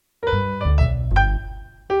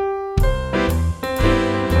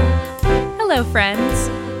Hello, friends,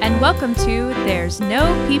 and welcome to There's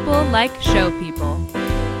No People Like Show People,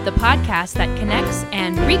 the podcast that connects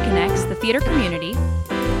and reconnects the theater community,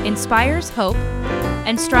 inspires hope,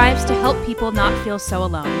 and strives to help people not feel so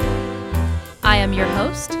alone. I am your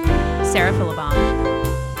host, Sarah Philibon.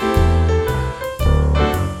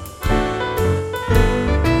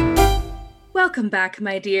 Welcome back,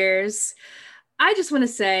 my dears. I just want to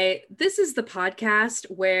say this is the podcast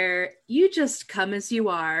where you just come as you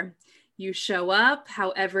are. You show up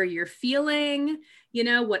however you're feeling,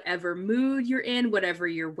 whatever mood you're in, whatever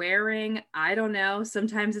you're wearing. I don't know.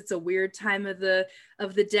 Sometimes it's a weird time of the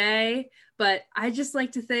day, but I just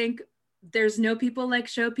like to think There's No People Like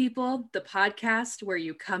Show People, the podcast where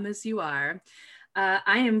you come as you are.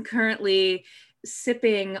 I am currently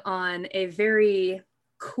sipping on a very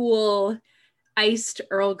cool iced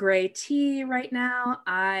Earl Grey tea right now.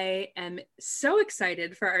 I am so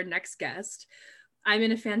excited for our next guest. I'm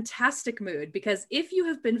in a fantastic mood because if you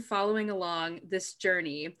have been following along this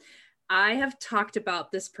journey, I have talked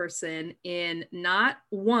about this person in not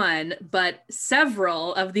one, but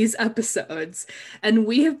several of these episodes. And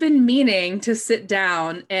we have been meaning to sit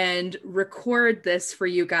down and record this for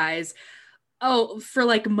you guys, for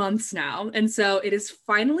like months now. And so it is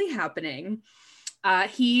finally happening.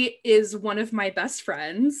 He is one of my best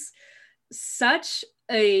friends, such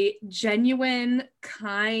a genuine,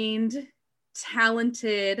 kind,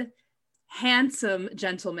 talented, handsome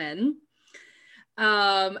gentleman,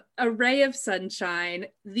 a ray of sunshine,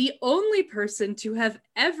 the only person to have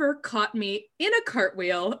ever caught me in a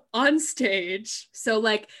cartwheel on stage. So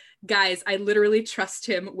guys, I literally trust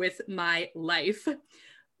him with my life.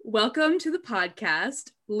 Welcome to the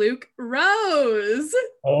podcast, Luke Rose.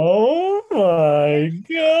 Oh my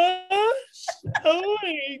gosh. Oh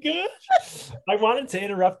my gosh. I wanted to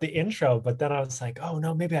interrupt the intro, but then I was like, oh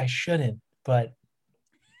no, maybe I shouldn't. But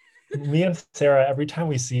me and Sarah, every time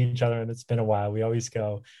we see each other, and it's been a while, we always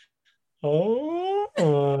go, oh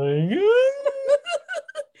my gosh.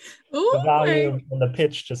 The volume and the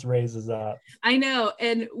pitch just raises up. I know.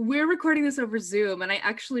 And we're recording this over Zoom. And I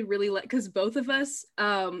actually really like, because both of us,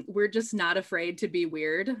 we're just not afraid to be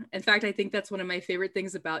weird. In fact, I think that's one of my favorite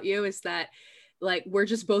things about you is that we're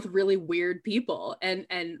just both really weird people and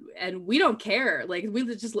we don't care.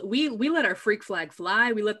 We let our freak flag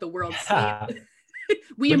fly. We let the world see it.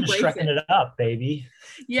 We're embrace just it up, baby.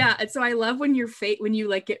 Yeah. And so I love when when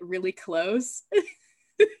you get really close.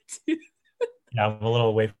 Yeah, I'm a little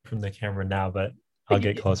away from the camera now, but I'll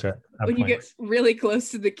get closer. When you get really close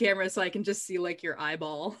to the camera so I can just see your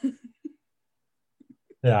eyeball.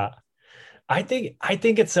 Yeah. I think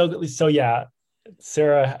it's so yeah.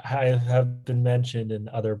 Sarah, I have been mentioned in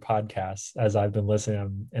other podcasts as I've been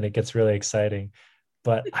listening, and it gets really exciting.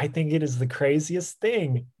 But I think it is the craziest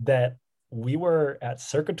thing that we were at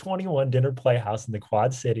Circa 21 Dinner Playhouse in the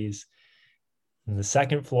Quad Cities, in the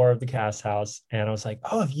second floor of the cast house, and I was like,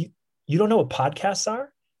 oh, you don't know what podcasts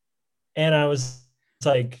are? And I was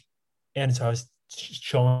like, and so I was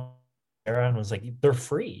showing Sarah and I was like, they're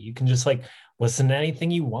free. You can just listen to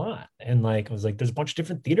anything you want. And I was like, there's a bunch of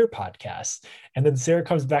different theater podcasts. And then Sarah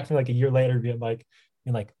comes back to me a year later, being like,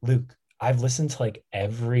 Luke, I've listened to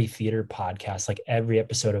every theater podcast, every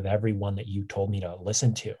episode of every one that you told me to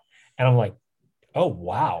listen to. And I'm like, oh,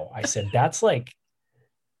 wow. I said, that's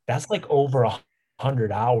over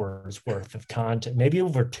 100 hours worth of content, maybe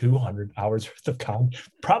over 200 hours worth of content,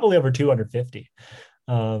 probably over 250.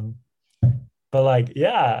 But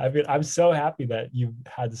yeah, I mean, I'm so happy that you've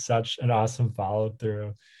had such an awesome follow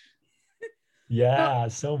through. Yeah, well,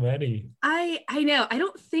 so many. I know. I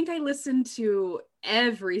don't think I listened to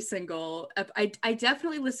every single. I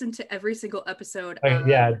definitely listened to every single episode.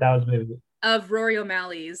 Yeah, that was maybe of Rory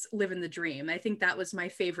O'Malley's "Living the Dream." I think that was my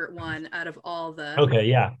favorite one out of all the. Okay,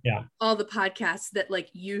 yeah. All the podcasts that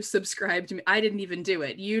you subscribed to me. I didn't even do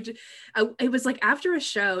it. It was after a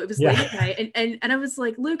show. It was late at night, and I was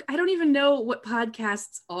like, Luke, I don't even know what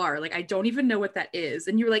podcasts are. I don't even know what that is.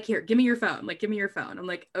 And you were like, here, give me your phone. Give me your phone. I'm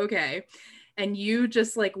like, okay. And you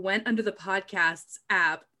just went under the podcasts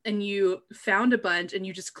app and you found a bunch and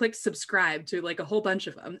you just clicked subscribe to a whole bunch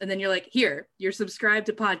of them. And then you're like, here, you're subscribed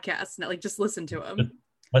to podcasts. Now just listen to them.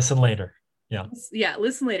 Listen later. Yeah,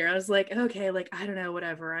 listen later. I was like, okay, I don't know,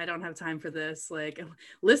 whatever. I don't have time for this.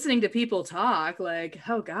 Listening to people talk,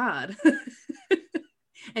 oh God.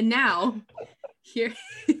 And now here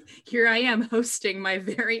I am hosting my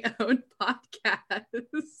very own podcast.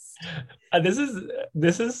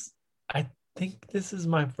 This is I think this is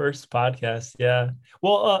my first podcast. Yeah.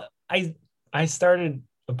 Well, I started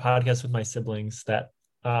a podcast with my siblings that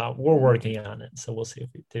we're working on it. So we'll see if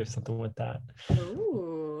we do something with that.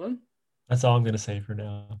 Ooh. That's all I'm going to say for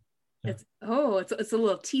now. Yeah. It's a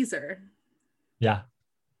little teaser. Yeah.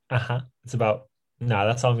 Uh-huh. It's about, no,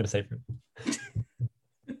 that's all I'm gonna say for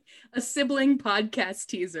A sibling podcast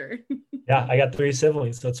teaser. yeah, I got three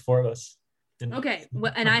siblings, so it's four of us. And Okay,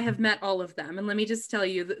 well, and I have met all of them, and let me just tell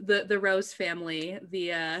you, the Rose family,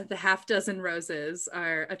 the half dozen Roses,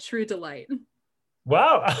 are a true delight.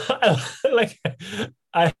 wow, like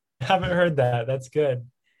I haven't heard that. That's good.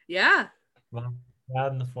 Yeah. Well,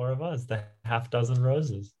 dad and the four of us, the half dozen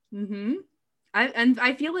roses. Mm-hmm.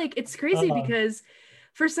 I feel like it's crazy Uh, because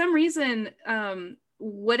for some reason,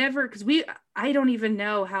 whatever, because I don't even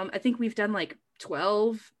know how, I think we've done like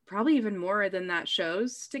 12, probably even more than that,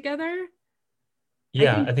 shows together. I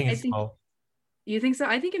yeah, think I think I it's think all. You think so?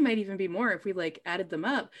 I think it might even be more if we like added them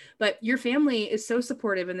up. But your family is so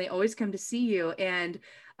supportive and they always come to see you. And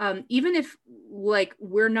even if like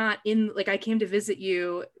we're not in, like I came to visit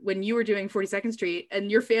you when you were doing 42nd Street and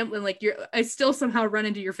your family, and like I still somehow run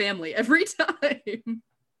into your family every time.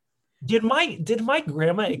 Did my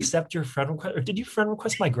grandma accept your friend request, or did you friend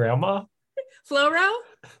request my grandma? Floro?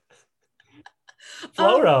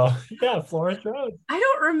 Um, Floro, yeah, Florence Road. I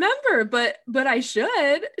don't remember, but I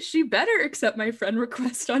should. She better accept my friend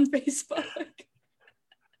request on Facebook.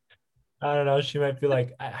 I don't know. She might be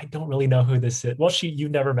like, I don't really know who this is. Well, you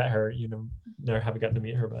never met her, never haven't gotten to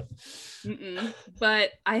meet her, but Mm-mm.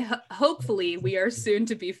 But hopefully we are soon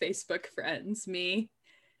to be Facebook friends, me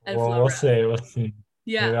and well, we'll Flora. see. We'll see. Maybe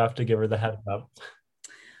Yeah. I have to give her the heads up.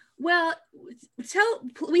 Well,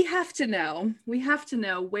 we have to know. We have to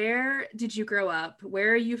know, where did you grow up?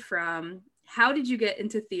 Where are you from? How did you get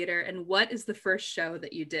into theater? And what is the first show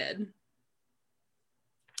that you did?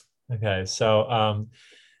 Okay, so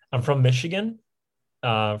I'm from Michigan,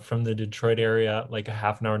 from the Detroit area, like a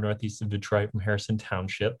half an hour northeast of Detroit, from Harrison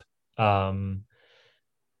Township. Um,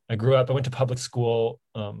 I grew up. I went to public school,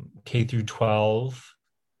 K through 12.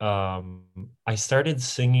 I started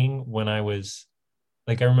singing when I was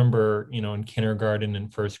like, I remember, in kindergarten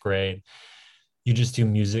and first grade, you just do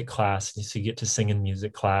music class, so you get to sing in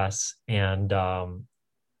music class, and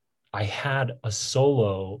I had a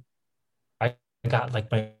solo. I got like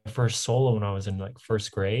my first solo when I was in like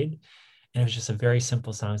first grade. And it was just a very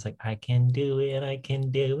simple song. It's like, I can do it, I can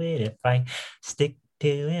do it. If I stick to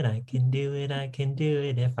it, I can do it, I can do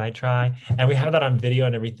it if I try. And we have that on video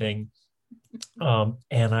and everything. And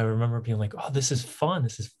I remember being like, oh, this is fun.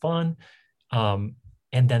 This is fun. Um,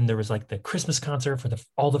 and then there was like the Christmas concert for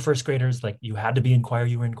all the first graders. Like you had to be in choir,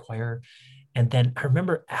 you were in choir. And then I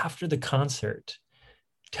remember after the concert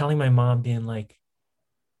telling my mom, being like,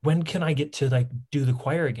 when can I get to like do the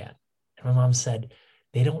choir again? And my mom said,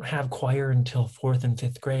 they don't have choir until fourth and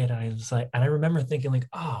fifth grade. And I was like, and I remember thinking like,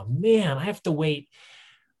 oh man, I have to wait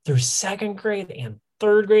through second grade and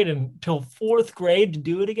third grade until fourth grade to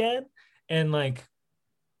do it again. And like,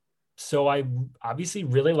 so I obviously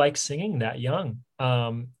really like singing that young.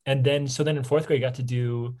 And then, so then in fourth grade, I got to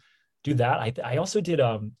do that. I also did,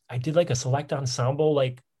 I did like a select ensemble,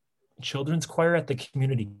 like children's choir at the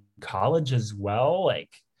community college as well. Like,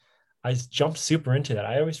 I jumped super into that.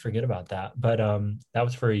 I always forget about that, but that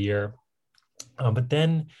was for a year. But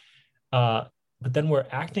then, uh, where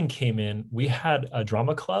acting came in, we had a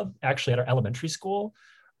drama club actually at our elementary school,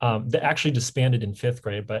 that actually disbanded in fifth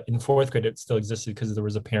grade, but in fourth grade it still existed because there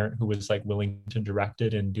was a parent who was like willing to direct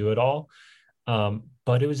it and do it all.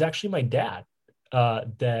 But it was actually my dad,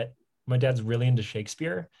 that my dad's really into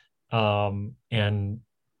Shakespeare, and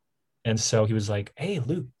so he was like, "Hey,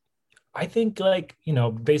 Luke, I think like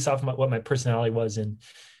based off what my personality was in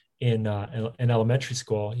elementary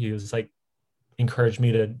school, he was like encouraged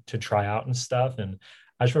me to try out and stuff." And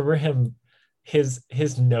I just remember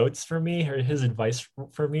his notes for me, or his advice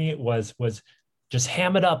for me was just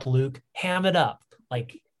ham it up, Luke, ham it up,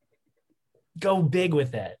 like go big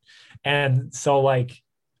with it. And so like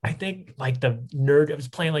I think like the nerd, I was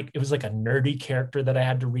playing like it was like a nerdy character that I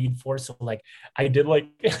had to read for. So like I did like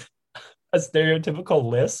a stereotypical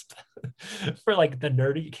lisp for like the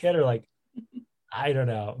nerdy kid, or like I don't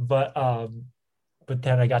know, but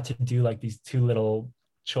then I got to do like these two little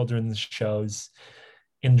children's shows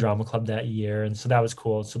in drama club that year, and so that was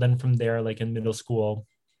cool. So then from there, like in middle school,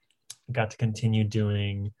 I got to continue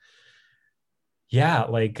doing, yeah,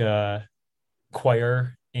 like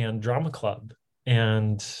choir and drama club,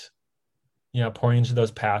 and yeah, pouring into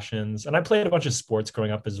those passions. And I played a bunch of sports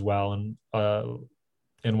growing up as well, and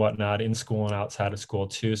whatnot, in school and outside of school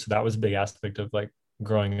too. So that was a big aspect of like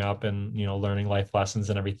growing up and learning life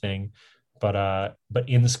lessons and everything. But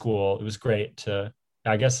in school, it was great to.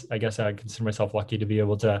 I guess I consider myself lucky to be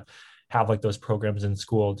able to have like those programs in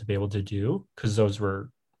school to be able to do, because those were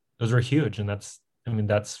huge, and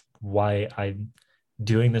that's why I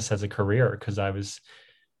doing this as a career because I was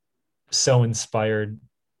so inspired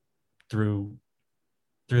through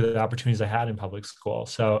the opportunities I had in public school.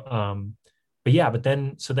 So, but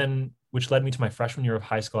then, which led me to my freshman year of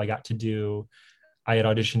high school, I had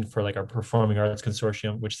auditioned for like our performing arts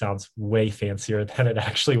consortium, which sounds way fancier than it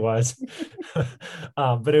actually was.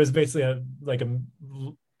 But it was basically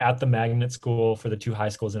at the magnet school for the two high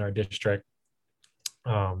schools in our district.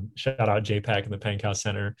 Shout out JPEG and the Pankhouse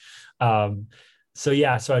Center. So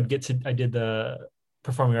I did the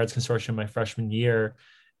performing arts consortium my freshman year,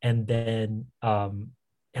 and then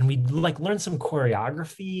and we like learned some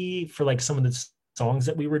choreography for like some of the songs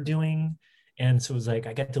that we were doing. And so it was like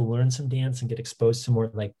I got to learn some dance and get exposed to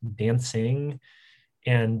more like dancing.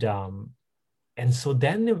 And so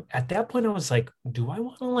then at that point I was like, do I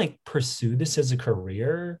want to like pursue this as a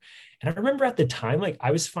career? And I remember at the time, like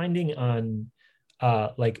I was finding on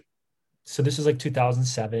like, so this was like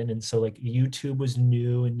 2007. And so like YouTube was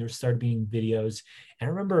new and there started being videos. And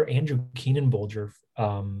I remember Andrew Keenan Bolger,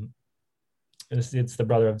 it's the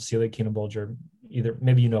brother of Celia Keenan Bolger. Either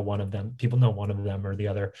maybe you know one of them. People know one of them or the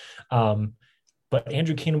other. But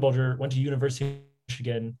Andrew Keenan Bolger went to University of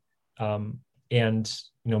Michigan, and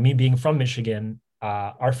me being from Michigan,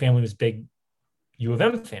 our family was big U of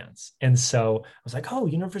M fans, and so I was like, "Oh,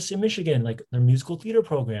 University of Michigan, like their musical theater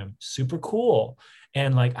program, super cool."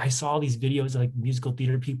 And like I saw these videos of like musical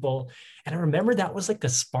theater people, and I remember that was like a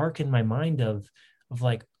spark in my mind of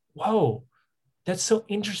like, "Whoa, that's so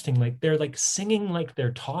interesting!" Like they're like singing like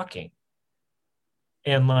they're talking,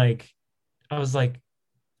 and like I was like,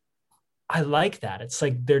 I like that. It's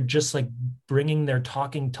like they're just like bringing their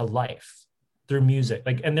talking to life through music.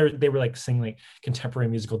 Like, and they were like singing like contemporary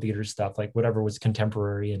musical theater stuff, like whatever was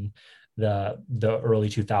contemporary in the early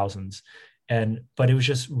 2000s. But it was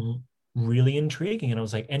just really intriguing. And I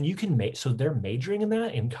was like, and you can make, so they're majoring in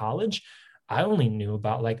that in college. I only knew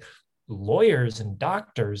about like lawyers and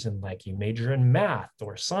doctors, and like you major in math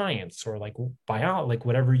or science or like bio, like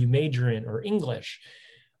whatever you major in, or English.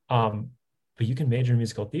 But you can major in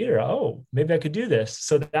musical theater. Oh, maybe I could do this.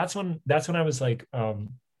 So that's when I was like,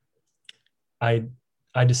 I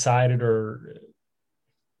decided or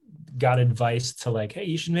got advice to like, hey,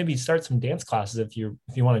 you should maybe start some dance classes if you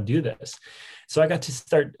want to do this. So I got to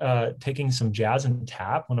start taking some jazz and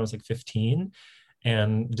tap when I was like 15,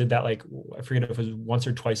 and did that like, I forget if it was once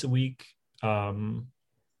or twice a week during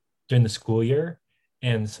the school year.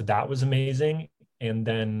 And so that was amazing. And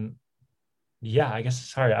then yeah, I guess,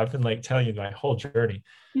 sorry, I've been like telling you my whole journey.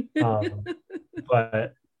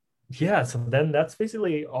 But yeah, so then that's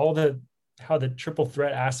basically how the triple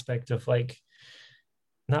threat aspect of like,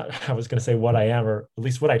 not, I was going to say what I am, or at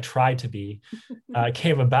least what I try to be,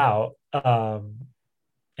 came about.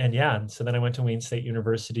 And yeah, and so then I went to Wayne State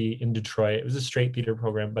University in Detroit. It was a straight theater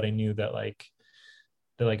program, but I knew that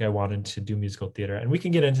I wanted to do musical theater. And we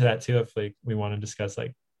can get into that too if like we want to discuss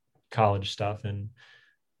like college stuff. And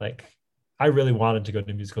like I really wanted to go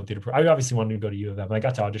to musical theater. I obviously wanted to go to U of M. I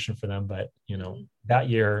got to audition for them, but that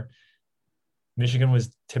year, Michigan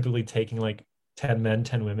was typically taking like 10 men,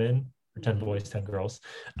 10 women, or 10 boys, 10 girls.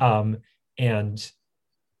 And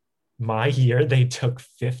my year, they took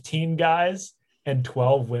 15 guys and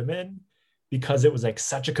 12 women because it was like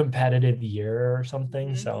such a competitive year or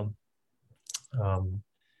something. So,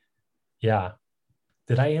 yeah.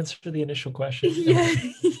 Did I answer the initial question? Yeah,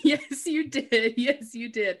 yes, you did. Yes, you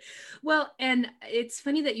did. Well, and it's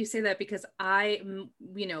funny that you say that because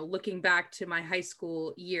looking back to my high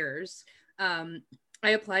school years, I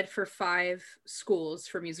applied for 5 schools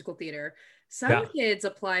for musical theater. Some kids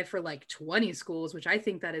apply for like 20 schools, which I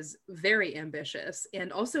think that is very ambitious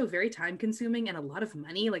and also very time consuming and a lot of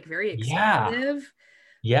money, like very expensive.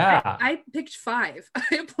 Yeah. I picked 5.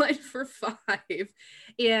 I applied for 5.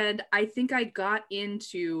 And I think I got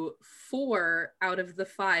into 4 out of the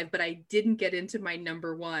 5, but I didn't get into my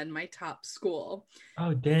number 1, my top school.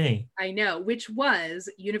 Oh, dang. I know, which was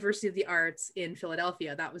University of the Arts in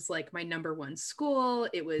Philadelphia. That was like my number 1 school.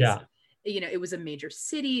 It was it was a major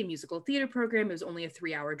city, musical theater program. It was only a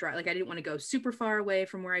 3-hour drive. Like I didn't want to go super far away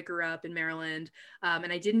from where I grew up in Maryland.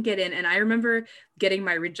 And I didn't get in. And I remember getting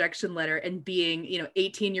my rejection letter and being,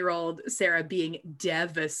 18-year-old Sarah being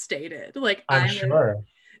devastated. Like I'm sure.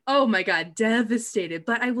 Oh my God, devastated.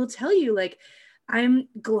 But I will tell you, like, I'm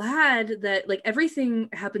glad that like everything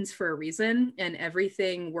happens for a reason and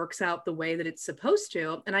everything works out the way that it's supposed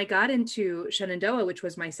to. And I got into Shenandoah, which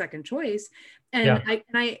was my second choice. And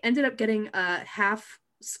I ended up getting a half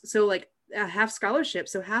scholarship.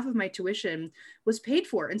 So half of my tuition was paid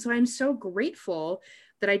for. And so I'm so grateful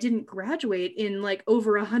that I didn't graduate in like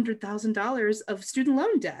over $100,000 of student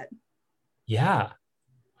loan debt. Yeah.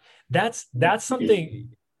 that's something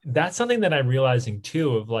that I'm realizing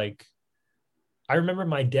too, of like, I remember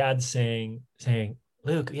my dad saying,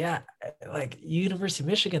 Luke, yeah, like University of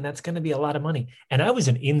Michigan, that's going to be a lot of money. And I was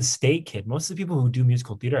an in-state kid. Most of the people who do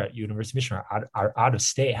musical theater at University of Michigan are out of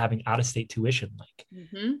state, having out of state tuition. Like,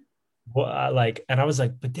 Mm-hmm. like, and I was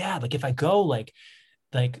like, but dad, like if I go,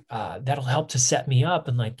 that'll help to set me up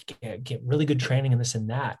and like get really good training and this and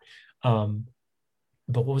that. Um,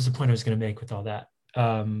 but what was the point I was going to make with all that?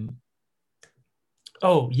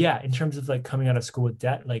 Oh yeah, in terms of like coming out of school with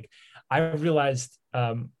debt, like I realized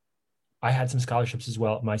I had some scholarships as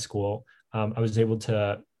well at my school. I was able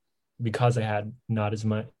to, because I had not as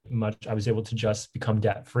much, I was able to just become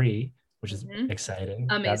debt free, which is Mm-hmm. exciting.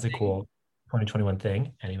 That's a Amazing. cool 2021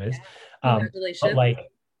 thing. Anyways, Yeah. but Congratulations. like,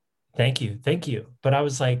 thank you. But I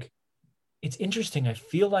was like, it's interesting. I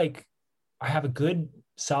feel like I have a good,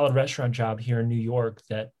 solid restaurant job here in New York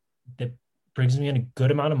that brings me in a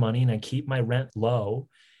good amount of money, and I keep my rent low.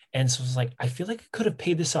 And so I was like, I feel like I could have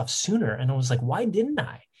paid this off sooner. And I was like, why didn't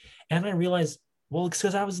I? And I realized, well, it's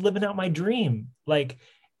because I was living out my dream. Like,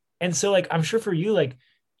 and so like I'm sure for you, like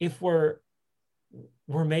if we're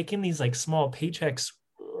making these like small paychecks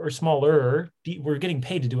or smaller, we're getting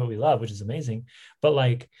paid to do what we love, which is amazing. But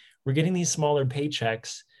like we're getting these smaller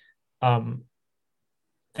paychecks. Um,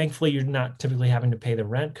 Thankfully you're not typically having to pay the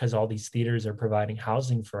rent because all these theaters are providing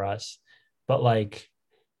housing for us. But like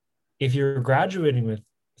if you're graduating with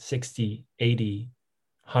 60, 80,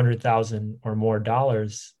 100,000 or more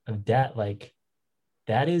dollars of debt, like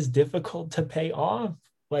that is difficult to pay off.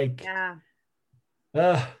 Like, Yeah.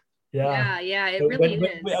 uh, yeah. Yeah. Yeah. It really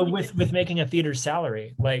When, is. with making a theater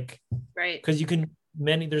salary, like, Right. because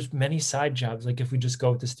there's many side jobs. Like if we just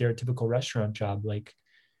go with the stereotypical restaurant job, like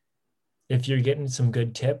if you're getting some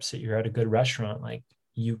good tips that you're at a good restaurant, like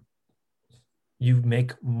you you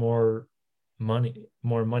make more money.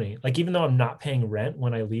 Like even though I'm not paying rent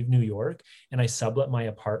when I leave New York and I sublet my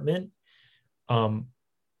apartment, um,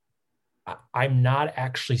 I'm not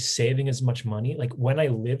actually saving as much money. Like when I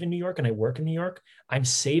live in New York and I work in New York, I'm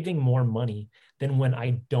saving more money than when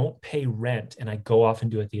I don't pay rent and I go off and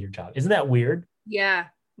do a theater job. Isn't that weird? Yeah.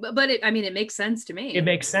 But it, I mean, it makes sense to It me.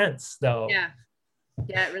 makes sense though. Yeah.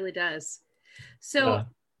 Yeah, it really does. So,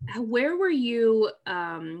 Yeah. where were you?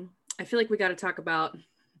 I feel like we got to talk about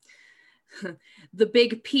the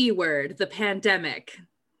big P word, the pandemic.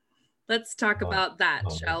 Let's talk Oh, about that, oh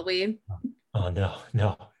no. shall we? Oh no,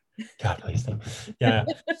 no. God, please no. Yeah.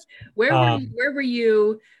 Where were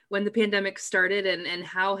you when the pandemic started, and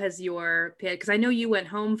how has your, because I know you went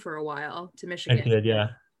home for a while to I Michigan. did, yeah.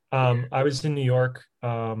 Yeah. I was in New York.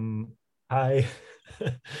 I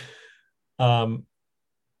um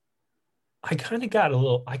I kind of got a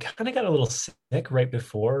little sick right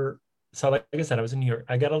before. So like I said, I was in New York.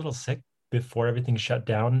 I got a little sick before everything shut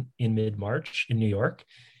down in mid-March in New York.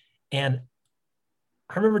 And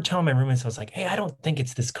I remember telling my roommates, I was like, hey, I don't think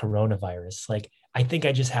it's this coronavirus. Like, I think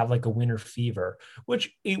I just have like a winter fever,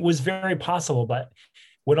 which it was very possible. But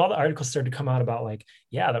when all the articles started to come out about like,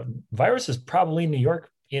 yeah, the virus is probably in New York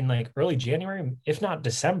in like early January, if not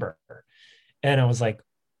December. And I was like,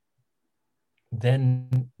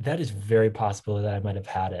 then that is very possible that I might have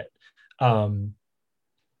had it. Um,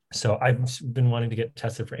 so I've been wanting to get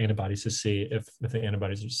tested for antibodies to see if the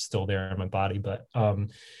antibodies are still there in my body.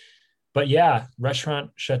 But yeah,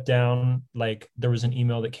 restaurant shut down. Like there was an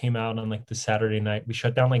email that came out on like the Saturday night. We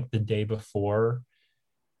shut down like the day before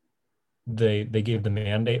they gave the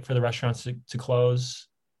mandate for the restaurants to close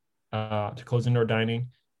indoor dining.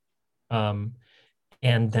 Um,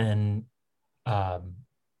 and then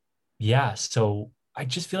yeah, so I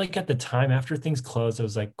just feel like at the time after things closed, I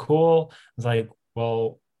was like, cool. I was like,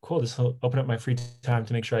 well, cool. This will open up my free time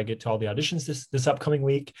to make sure I get to all the auditions this upcoming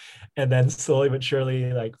week. And then slowly but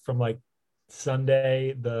surely, like from like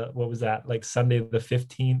Sunday, what was that? Like Sunday the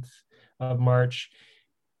 15th of March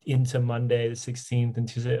into Monday the 16th and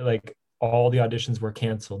Tuesday, like all the auditions were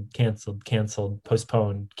canceled,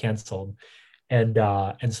 postponed, canceled. And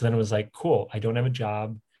so then it was like, cool, I don't have a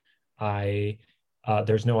job. I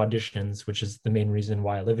There's no auditions, which is the main reason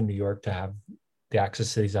why I live in New York, to have the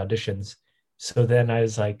access to these auditions. So then I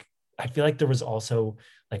was like, I feel like there was also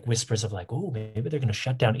like whispers of like, oh, maybe they're going to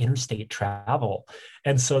shut down interstate travel.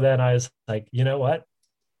 And so then I was like, you know what?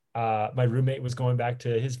 My roommate was going back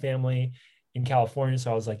to his family in California.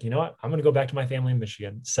 So I was like, you know what? I'm going to go back to my family in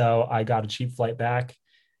Michigan. So I got a cheap flight back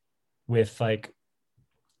with like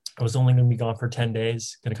I was only going to be gone for 10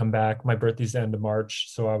 days, going to come back. My birthday's the end of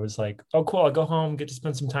March. So I was like, oh, cool. I'll go home, get to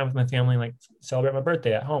spend some time with my family, like celebrate my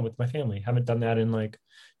birthday at home with my family. Haven't done that in like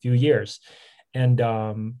a few years. And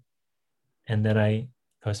then I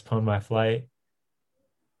postponed my flight,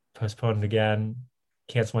 postponed again,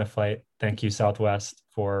 cancel my flight. Thank you, Southwest,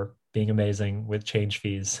 for being amazing with change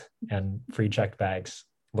fees and free checked bags.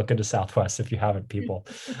 Look into Southwest if you haven't, people.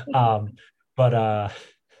 But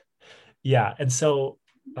yeah, and so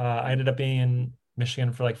I ended up being in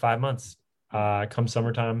Michigan for like 5 months. Come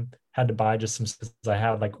summertime, had to buy just some, I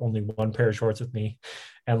had like only one pair of shorts with me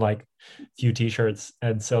and like a few t-shirts.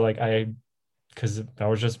 And so like because that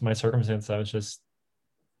was just my circumstance. I was just,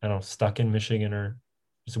 I don't know, stuck in Michigan or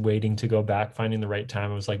just waiting to go back, finding the right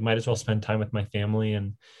time. I was like, might as well spend time with my family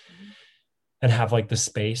and have like the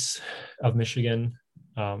space of Michigan.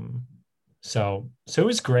 So it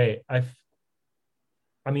was great. I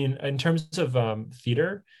mean, in terms of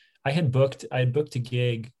theater, I had booked a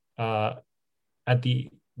gig at the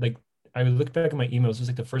like I looked back at my emails. It was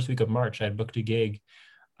like the first week of March. I had booked a gig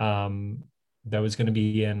that was going to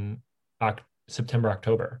be in September,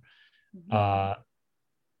 October.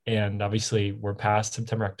 And obviously we're past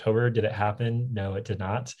September, October. Did it happen? No, it did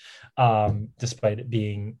not. Despite it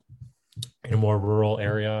being in a more rural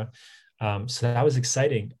area. So that was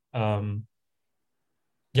exciting.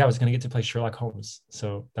 Yeah, I was going to get to play Sherlock Holmes.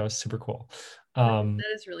 So that was super cool. That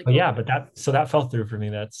is really But cool. yeah, that fell through for me.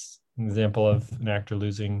 That's an example of an actor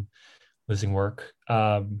losing work.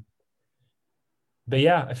 But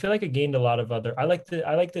yeah, I feel like I gained a lot of other, I like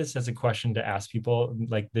this as a question to ask people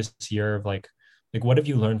like this year of like what have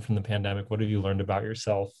you learned from the pandemic? What have you learned about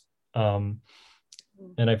yourself? And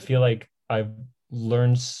I feel like I've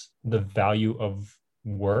learned the value of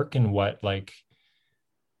work and what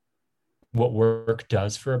work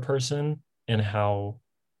does for a person and how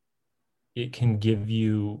it can give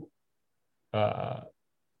you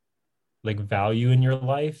like value in your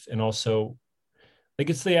life. And also like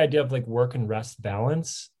it's the idea of like work and rest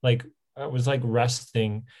balance. Like I was like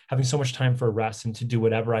resting, having so much time for rest and to do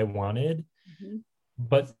whatever I wanted.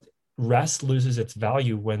 But rest loses its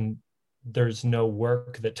value when there's no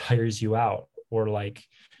work that tires you out or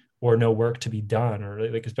no work to be done, or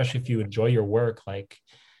like especially if you enjoy your work, like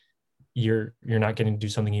you're not getting to do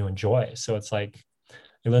something you enjoy. So it's like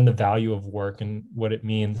you learn the value of work and what it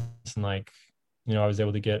means. And like, I was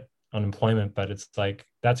able to get unemployment, but it's like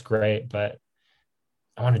that's great, but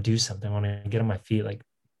I want to do something. I want to get on my feet, like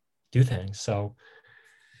do things. So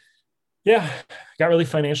yeah, got really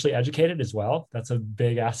financially educated as well. That's a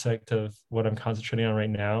big aspect of what I'm concentrating on right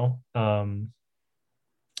now.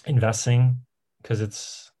 Investing, because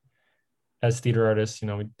it's, as theater artists,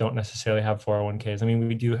 we don't necessarily have 401ks. I mean,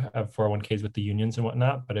 we do have 401ks with the unions and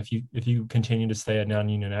whatnot, but if you continue to stay a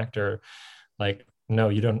non-union actor, like, no,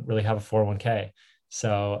 you don't really have a 401k.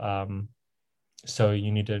 So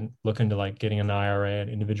you need to look into like getting an IRA, an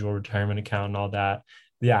individual retirement account and all that.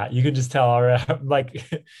 Yeah, you can just tell already, like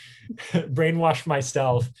brainwash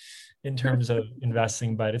myself in terms of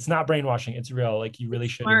investing, but it's not brainwashing. It's real. Like you really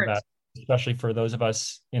should invest, especially for those of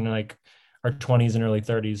us in like our 20s and early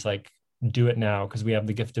 30s, like do it now because we have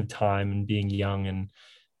the gift of time and being young, and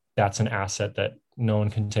that's an asset that no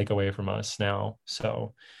one can take away from us now.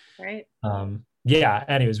 So, right. Yeah,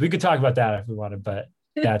 anyways, we could talk about that if we wanted, but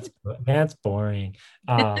that's boring.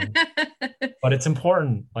 But it's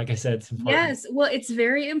important. Like I said, it's important. Yes, well, it's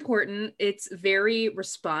very important. It's very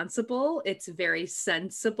responsible. It's very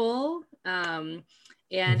sensible. And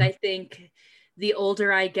I think the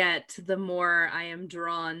older I get, the more I am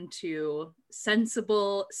drawn to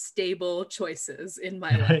sensible, stable choices in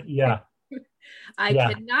my life. Yeah. I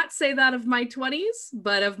cannot say that of my 20s,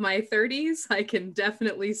 but of my 30s, I can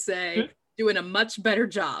definitely say doing a much better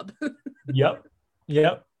job. Yep.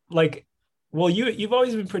 Like, well, you've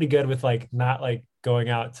always been pretty good with like not like going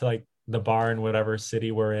out to like the bar in whatever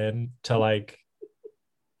city we're in to like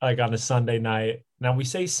on a Sunday night. Now we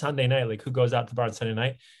say Sunday night, like who goes out to the bar on Sunday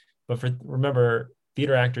night? But remember,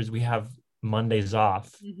 theater actors, we have Mondays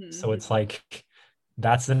off. So it's like,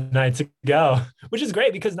 that's the night to go, which is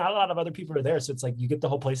great because not a lot of other people are there. So it's like, you get the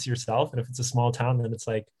whole place to yourself. And if it's a small town, then it's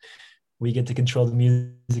like, we get to control the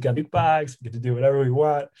music on jukebox, we get to do whatever we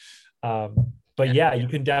want. But yeah, you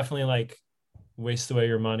can definitely like waste away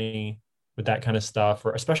your money with that kind of stuff,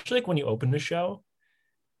 or especially like when you open the show,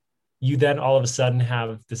 you then all of a sudden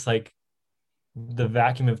have this like the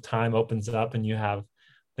vacuum of time opens up and you have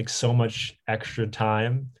like so much extra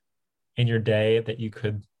time in your day that you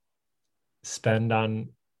could spend on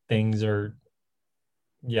things or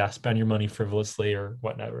spend your money frivolously or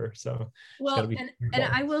whatever. So well, and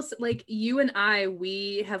I will like you and I,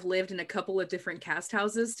 we have lived in a couple of different cast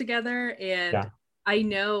houses together, and I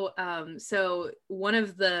know. So one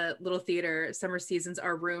of the little theater summer seasons,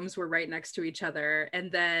 our rooms were right next to each other.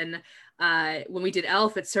 And then when we did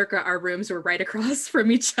Elf at Circa, our rooms were right across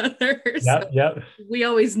from each other. So Yep. we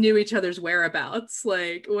always knew each other's whereabouts.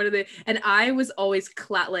 Like, what are they? And I was always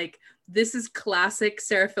like, this is classic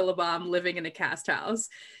Sarah Philibom living in a cast house.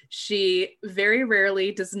 She very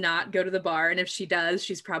rarely does not go to the bar. And if she does,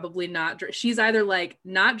 she's probably not, she's either like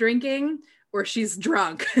not drinking or she's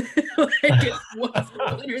drunk. Like it's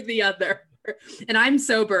one or the other. And I'm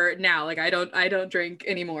sober now. Like I don't drink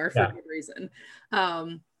anymore for good reason.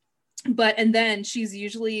 But and then she's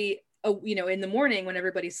usually in the morning when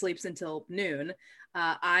everybody sleeps until noon.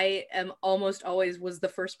 I am almost always was the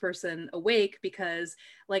first person awake because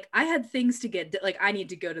like I had things to get, like I need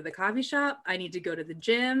to go to the coffee shop, I need to go to the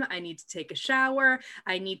gym, I need to take a shower,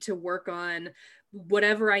 I need to work on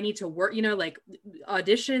whatever I need to work, like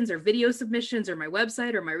auditions or video submissions or my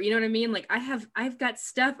website or my, you know what I mean? Like I've got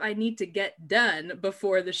stuff I need to get done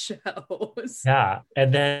before the shows. Yeah.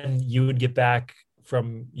 And then you would get back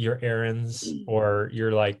from your errands or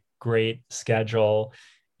your like great schedule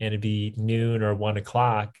and it'd be noon or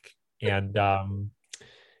 1:00 and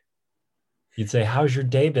you'd say, how's your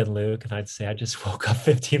day been, Luke? And I'd say, I just woke up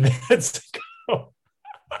 15 minutes ago.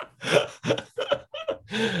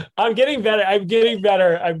 I'm getting better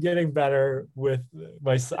with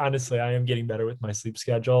honestly, I am getting better with my sleep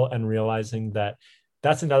schedule and realizing that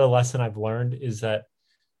that's another lesson I've learned is that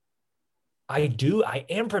I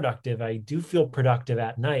am productive. I do feel productive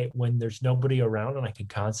at night when there's nobody around and I can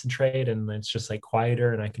concentrate and it's just like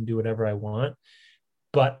quieter and I can do whatever I want.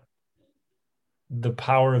 But the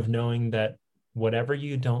power of knowing that whatever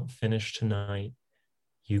you don't finish tonight,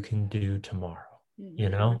 you can do tomorrow,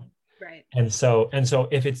 Right. And so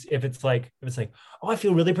if it's like, oh, I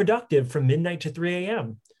feel really productive from midnight to 3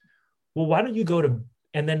 a.m. Well, why don't you go to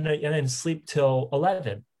and then sleep till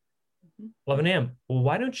 11 a.m. Well,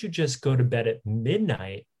 why don't you just go to bed at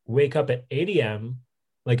midnight, wake up at 8 a.m.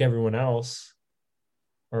 like everyone else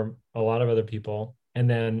or a lot of other people, and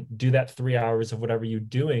then do that 3 hours of whatever you're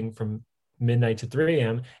doing from midnight to 3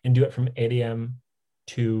 a.m. and do it from 8 a.m.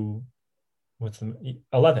 to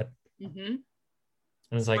 11.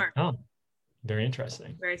 And it's like, oh, very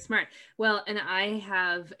interesting. Very smart. Well, and I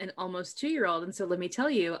have an almost 2-year-old. And so let me tell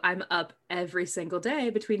you, I'm up every single day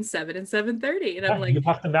between 7 and 7:30. And I'm like, you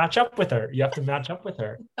have to match up with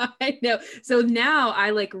her. I know. So now I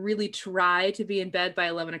like really try to be in bed by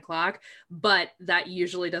 11:00, but that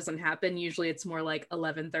usually doesn't happen. Usually it's more like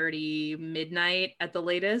 11:30, midnight at the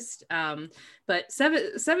latest. But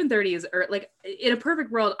 7:30 is like in a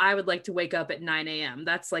perfect world, I would like to wake up at 9 a.m.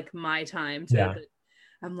 That's like my time to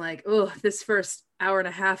I'm like, oh, this first hour and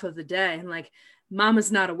a half of the day. I'm like,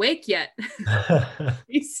 Mama's not awake yet.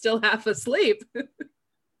 He's still half asleep.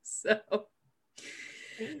 So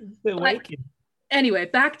anyway,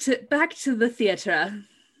 back to the theater.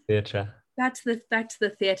 Back to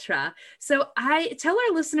the theater. So I tell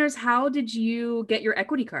our listeners, how did you get your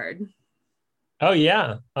equity card? Oh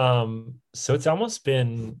yeah. So it's almost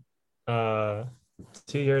been 2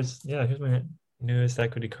 years. Yeah, here's my newest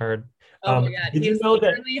equity card. Oh my God, he's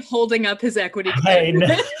literally holding up his equity card.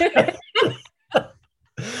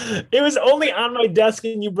 It was only on my desk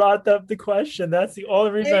and you brought up the question. That's the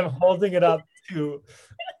only reason I'm holding it up to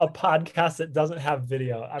a podcast that doesn't have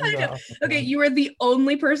video. Okay, you are the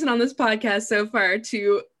only person on this podcast so far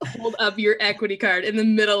to hold up your equity card in the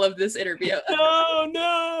middle of this interview.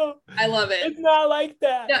 No. I love it. It's not like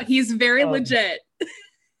that. No, he's very legit.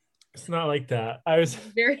 It's not like that. I was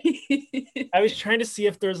trying to see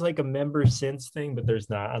if there's like a member since thing, but there's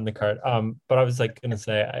not on the card. But I was like gonna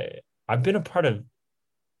say I've been part of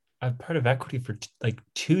equity for like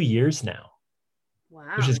 2 years now.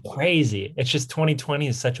 Wow. Which is crazy. It's just 2020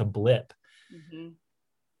 is such a blip.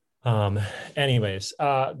 Anyways,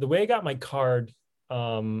 the way I got my card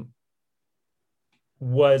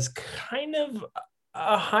was kind of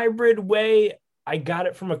a hybrid way. I got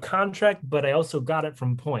it from a contract, but I also got it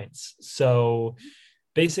from points. So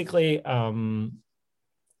basically,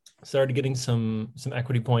 started getting some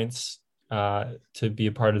equity points to be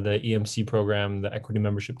a part of the EMC program, the Equity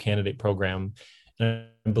Membership Candidate Program. And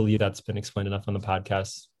I believe that's been explained enough on the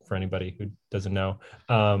podcast for anybody who doesn't know.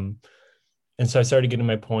 And so I started getting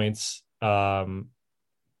my points. I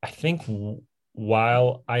think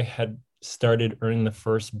while I had started earning the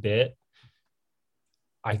first bit,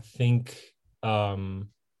 I think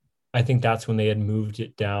that's when they had moved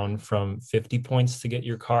it down from 50 points to get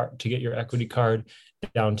your equity card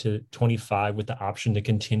down to 25 with the option to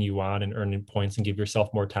continue on and earning points and give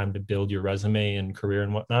yourself more time to build your resume and career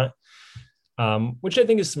and whatnot. which I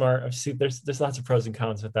think is smart. Obviously, there's lots of pros and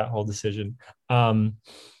cons with that whole decision, um,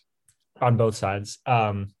 on both sides.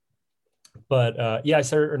 But yeah, I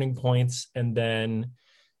started earning points, and then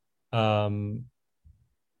um,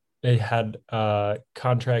 I had a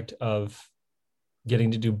contract of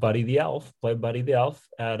getting to do Buddy the Elf, play Buddy the Elf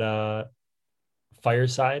at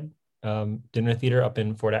Fireside Dinner Theater up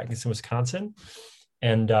in Fort Atkinson, Wisconsin.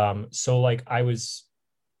 And so like I was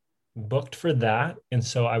booked for that. And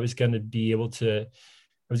so I was going to be able to,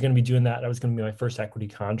 I was going to be doing that. That was going to be my first equity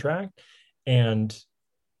contract. And,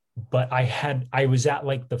 but I was at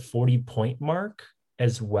like the 40 point mark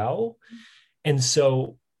as well. And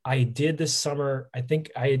so I did this summer, I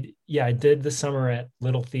think I did the summer at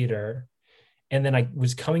Little Theater. And then I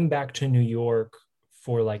was coming back to New York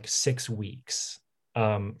for like 6 weeks,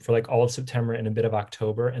 for like all of September and a bit of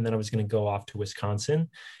October. And then I was going to go off to Wisconsin.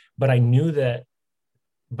 But I knew that,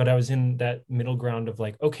 but I was in that middle ground of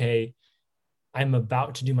like, okay, I'm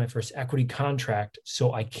about to do my first equity contract.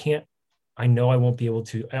 So I know I won't be able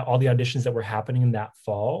to, all the auditions that were happening in that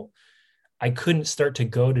fall, I couldn't start to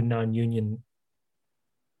go to non-union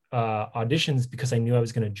auditions because I knew I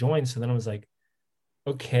was going to join. So then I was like,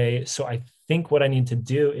 okay, so I think what I need to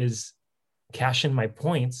do is cash in my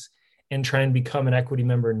points and try and become an equity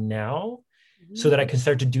member now so that I can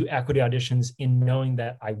start to do equity auditions in knowing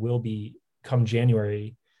that I will be come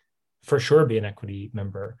January for sure be an equity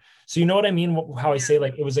member. So you know what I mean? How I say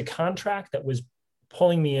like it was a contract that was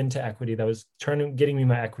pulling me into equity, that was getting me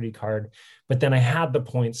my equity card, but then I had the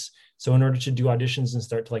points. So in order to do auditions and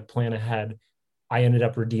start to like plan ahead, I ended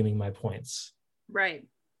up redeeming my points. Right.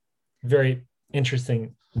 Very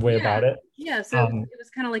interesting way about it. Yeah. So it was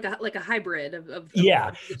kind of like a hybrid of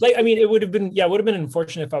yeah. Like, I mean, it would have been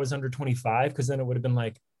unfortunate if I was under 25, because then it would have been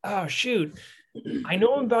like, oh shoot, I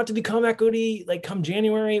know I'm about to become equity like come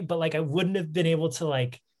January, but like I wouldn't have been able to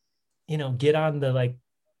like, get on the like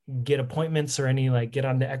get appointments or any like get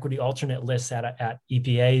on the equity alternate lists at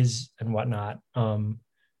EPAs and whatnot,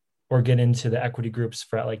 or get into the equity groups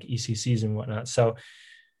for like ECCs and whatnot. So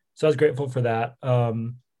I was grateful for that.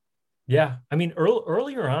 Yeah, I mean,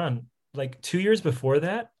 earlier on, like 2 years before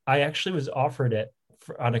that, I actually was offered it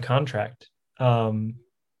on a contract. And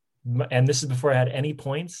this is before I had any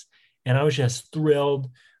points, and I was just thrilled.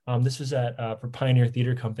 This was for Pioneer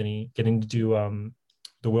Theater Company, getting to do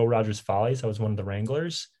the Will Rogers Follies. I was one of the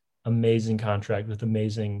Wranglers. Amazing contract with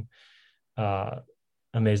amazing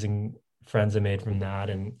friends I made from that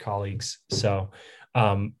and colleagues. So,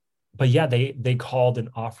 but yeah, they called and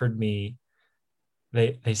offered me.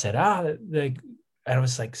 They said, and I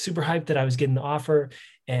was like super hyped that I was getting the offer,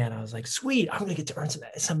 and I was like, sweet, I'm gonna get to earn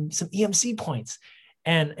some EMC points.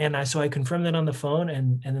 So I confirmed that on the phone,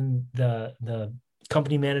 and then the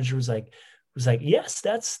company manager was like, yes,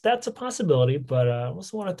 that's a possibility, but I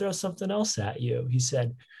also want to throw something else at you. He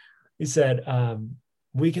said,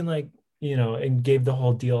 we can like, and gave the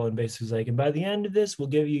whole deal, and basically was like, and by the end of this, we'll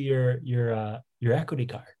give you your equity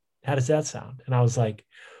card. How does that sound? And I was like,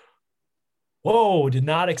 whoa, did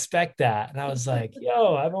not expect that. And I was like,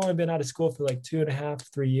 yo, I've only been out of school for like 2.5,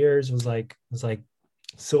 3 years. Was like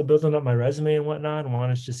still building up my resume and whatnot, and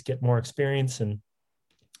wanted to just get more experience. And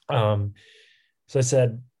so I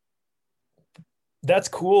said, that's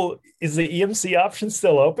cool. Is the EMC option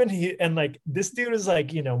still open? And like this dude is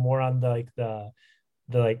like, more on the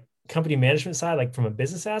like company management side, like from a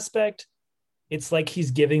business aspect. It's like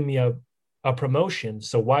he's giving me a promotion.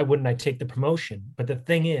 So why wouldn't I take the promotion? But the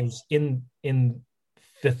thing is, in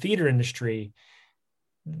the theater industry,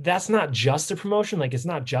 that's not just a promotion. Like, it's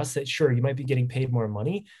not just that, sure, you might be getting paid more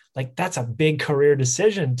money. Like, that's a big career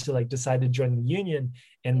decision to like decide to join the union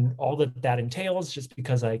and all that entails, just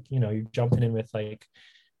because like, you're jumping in with like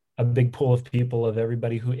a big pool of people, of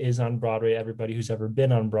everybody who is on Broadway, everybody who's ever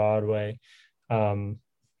been on Broadway, and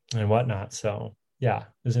whatnot. So yeah,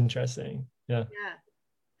 it was interesting. Yeah.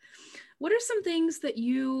 What are some things that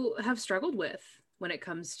you have struggled with when it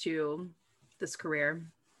comes to this career?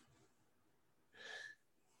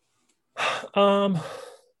 I'd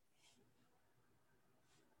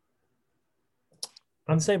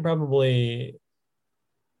say probably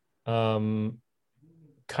kind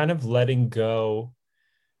of letting go,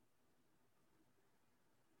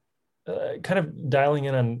 kind of dialing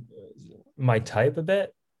in on my type a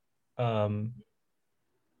bit.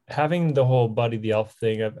 Having the whole Buddy the Elf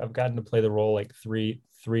thing, I've gotten to play the role like three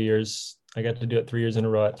years. I got to do it 3 years in a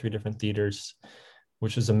row at 3 different theaters,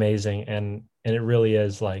 which was amazing. And it really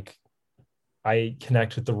is like, I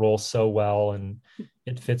connect with the role so well, and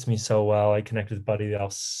it fits me so well. I connect with Buddy the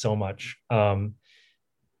Elf so much. And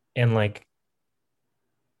like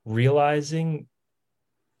realizing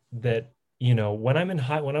that when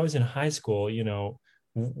I was in high school,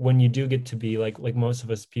 when you do get to be like most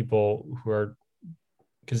of us people who are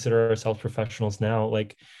consider ourselves professionals now,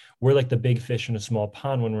 like we're like the big fish in a small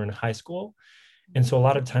pond when we're in high school. And so a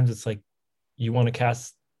lot of times it's like you want to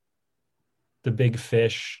cast the big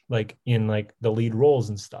fish like in like the lead roles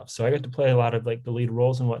and stuff. So I got to play a lot of like the lead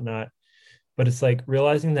roles and whatnot. But it's like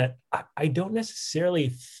realizing that I don't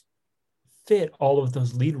necessarily fit all of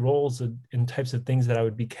those lead roles and types of things that I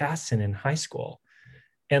would be cast in high school.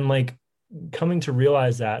 And like coming to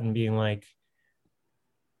realize that and being like,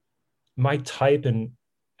 my type and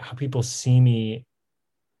how people see me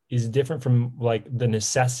is different from like the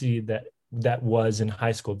necessity that was in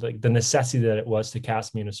high school, like the necessity that it was to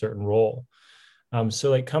cast me in a certain role. So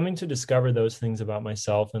like coming to discover those things about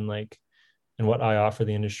myself and like and what I offer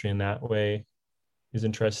the industry in that way is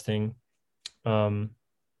interesting. Um,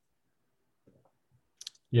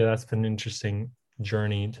 yeah, that's been an interesting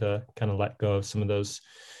journey to kind of let go of some of those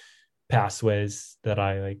past ways that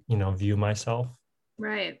I like, view myself.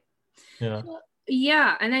 Right. Yeah. Well,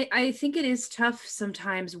 yeah. And I think it is tough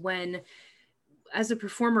sometimes when, as a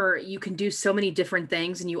performer, you can do so many different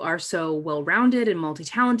things and you are so well rounded and multi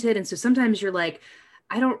talented. And so sometimes you're like,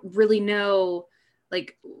 I don't really know,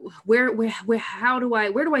 like, where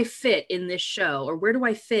do I fit in this show, or where do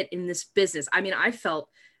I fit in this business? I mean, I felt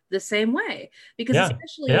the same way because, Yeah.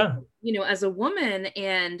 especially, Yeah. as a woman,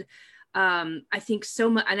 and I think so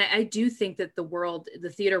much, and I do think that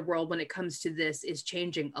the theater world, when it comes to this, is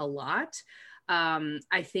changing a lot.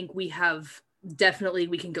 I think we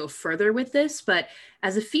can go further with this, but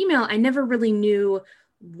as a female, I never really knew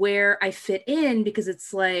where I fit in, because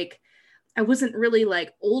it's like I wasn't really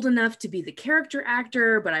like old enough to be the character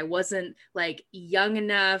actor, but I wasn't like young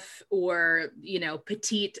enough or,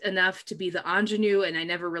 petite enough to be the ingenue. And I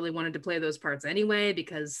never really wanted to play those parts anyway,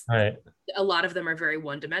 because Right. a lot of them are very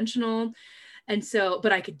one dimensional. And so,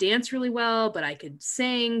 but I could dance really well, but I could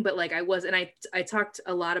sing, but like I talked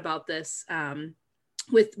a lot about this,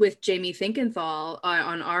 with Jamie Finkenthal,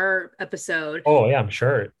 on our episode. Oh yeah, I'm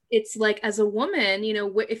sure. It's like, as a woman,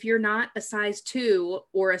 if you're not a size 2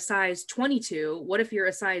 or a size 22, what if you're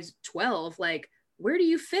a size 12? Like, where do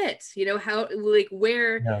you fit? How, like,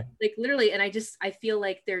 where, Yeah. like, literally. And I feel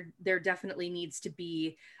like there definitely needs to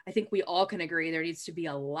be, I think we all can agree, there needs to be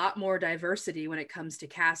a lot more diversity when it comes to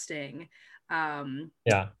casting. Um,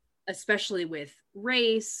 Yeah. Especially with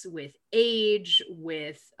race, with age,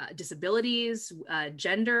 with disabilities,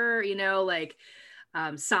 gender, like,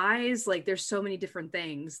 size. Like, there's so many different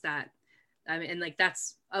things that, I mean, and like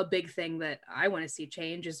that's a big thing that I want to see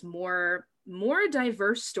change, is more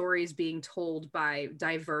diverse stories being told by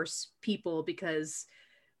diverse people, because,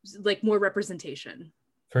 like, more representation.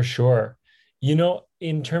 For sure.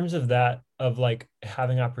 In terms of that, of like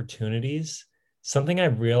having opportunities, something I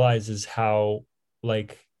realize is how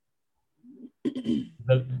like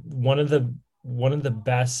the one of the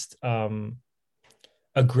best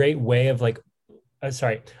a great way of like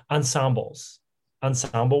sorry, ensemble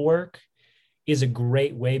work is a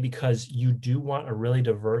great way, because you do want a really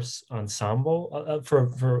diverse ensemble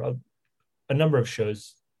for a number of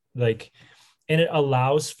shows, like, and it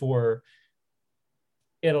allows for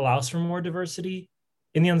more diversity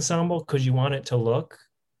in the ensemble, because you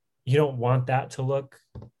don't want that to look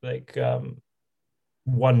like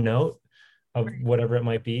one note of Right. whatever it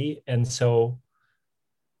might be. And so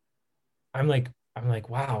I'm like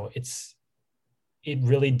wow, it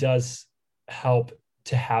really does help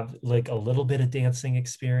to have like a little bit of dancing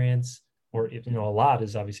experience, or a lot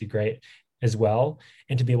is obviously great as well,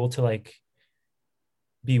 and to be able to like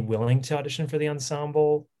be willing to audition for the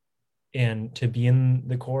ensemble and to be in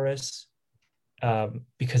the chorus.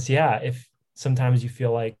 Because yeah, if sometimes you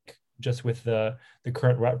feel like just with the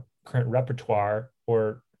current repertoire,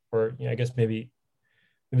 or I guess maybe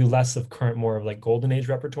less of current, more of like golden age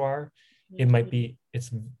repertoire,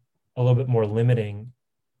 it's a little bit more limiting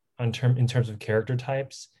in terms of character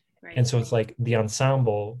types. Right. And so it's like the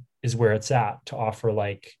ensemble is where it's at to offer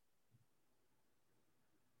like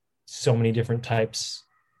so many different types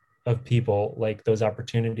of people like those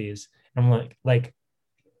opportunities. I'm like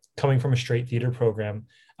coming from a straight theater program,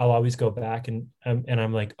 I'll always go back and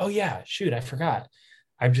I'm like, oh yeah, shoot, I forgot.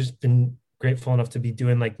 I've just been grateful enough to be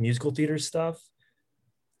doing like musical theater stuff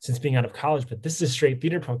since being out of college, but this is a straight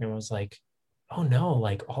theater program. I was like, oh no,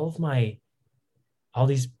 like all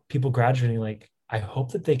these people graduating, like I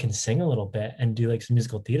hope that they can sing a little bit and do like some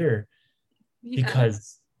musical theater, Yeah.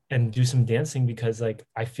 because and do some dancing, because like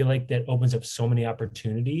I feel like that opens up so many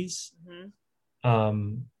opportunities Mhm.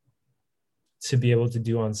 um to be able to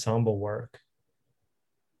do ensemble work.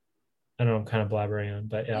 I don't know, I'm kind of blabbering on,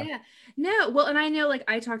 but yeah. Yeah. No, well, and I know like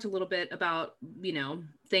I talked a little bit about,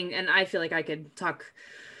 and I feel like I could talk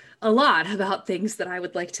a lot about things that I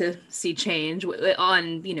would like to see change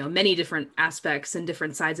on, many different aspects and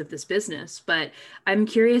different sides of this business. But I'm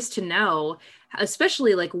curious to know,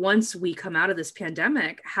 especially like once we come out of this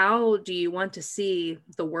pandemic, how do you want to see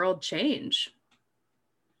the world change?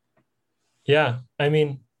 Yeah. I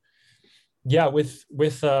mean, yeah, with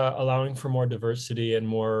allowing for more diversity and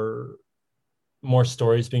more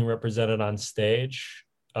stories being represented on stage,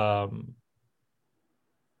 I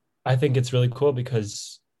think it's really cool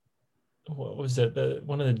because what was it?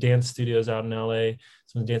 One of the dance studios out in LA,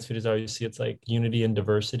 some of the dance studios I always see, it's like unity and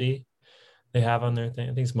diversity they have on their thing.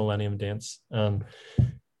 I think it's Millennium Dance. And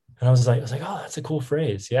I was like, oh, that's a cool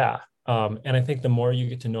phrase. Yeah. And I think the more you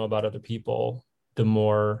get to know about other people, the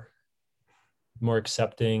more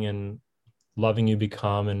accepting and loving you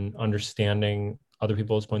become and understanding other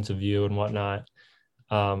people's points of view and whatnot.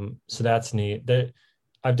 So that's neat.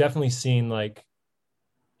 I've definitely seen like,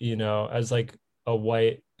 as like a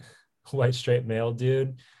white straight male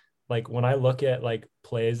dude, like when I look at like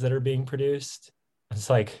plays that are being produced, it's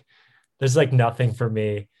like there's like nothing for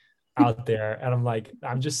me out there. And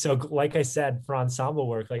I'm just so, like I said, for ensemble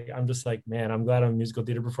work, like I'm just like, man, I'm glad I'm a musical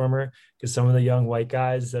theater performer, because some of the young white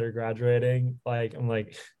guys that are graduating, like I'm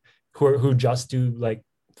like, who just do like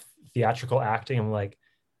theatrical acting, I'm like,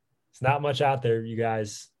 it's not much out there, you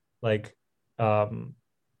guys. Like, but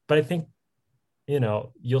I think,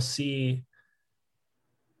 you'll see,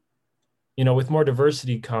 with more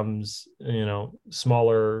diversity comes,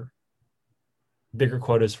 smaller, bigger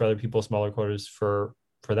quotas for other people, smaller quotas for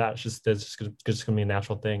that. It's just gonna be a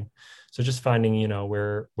natural thing. So just finding,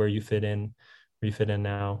 where you fit in,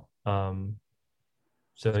 now.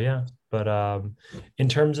 So yeah, but in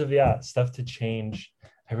terms of stuff to change,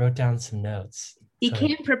 I wrote down some notes. He So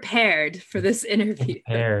came prepared for this interview.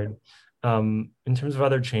 prepared. In terms of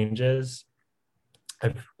other changes,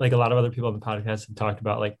 I've like a lot of other people on the podcast have talked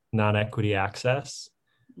about like non-equity access.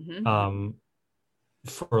 Mhm.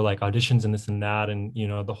 For like auditions and this and that, and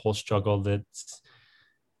the whole struggle that's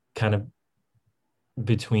kind of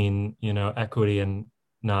between equity and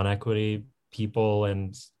non-equity people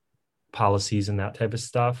and policies and that type of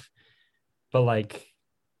stuff. But like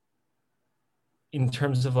in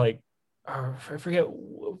terms of like, I forget,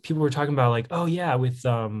 people were talking about like, oh yeah, with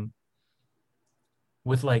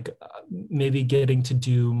like maybe getting to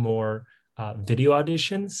do more video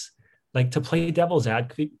auditions, like to play devil's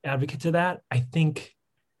advocate to that. I think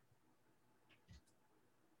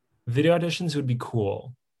video auditions would be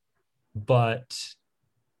cool, but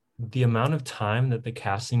the amount of time that the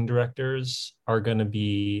casting directors are going to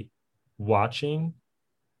be watching,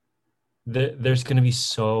 there's going to be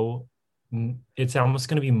it's almost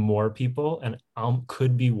going to be more people, and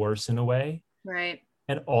could be worse in a way. Right.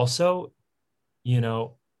 And also,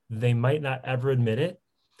 they might not ever admit it,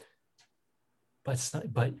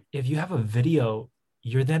 but if you have a video,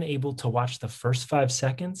 you're then able to watch the first 5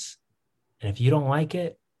 seconds. And if you don't like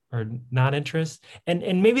it or not interested,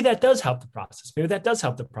 and maybe that does help the process. Maybe that does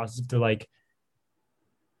help the process if they're like,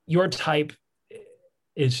 your type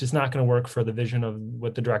is just not going to work for the vision of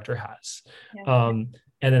what the director has. Yeah.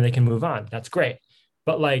 And then they can move on. That's great.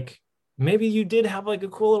 But like, maybe you did have like a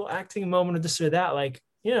cool little acting moment or this or that, like,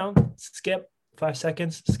 skip 5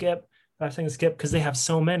 seconds, skip 5 seconds, skip, because they have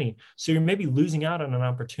so many. So you're maybe losing out on an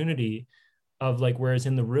opportunity of like, whereas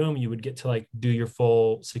in the room, you would get to like do your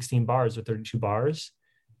full 16 bars or 32 bars.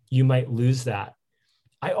 You might lose that.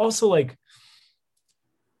 I also like,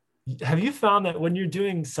 have you found that when you're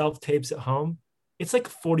doing self tapes at home, it's like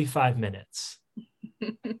 45 minutes,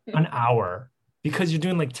 an hour, because you're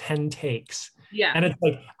doing like 10 takes. Yeah. And it's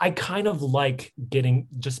like, I kind of like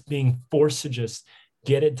just being forced to just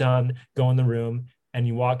get it done, go in the room, and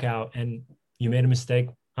you walk out and you made a mistake.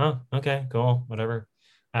 Oh, okay, cool, whatever.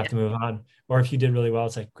 I have to move on. Or if you did really well,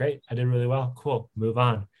 it's like, great, I did really well. Cool, move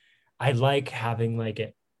on. I like having like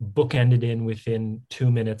it bookended in within 2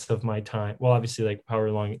 minutes of my time. Well, obviously, like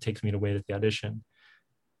however long it takes me to wait at the audition.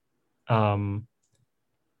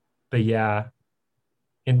 But yeah.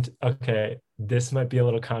 And okay, this might be a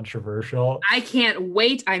little controversial. I can't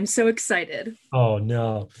wait. I'm so excited. Oh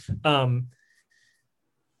no.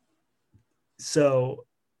 So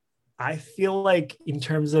I feel like in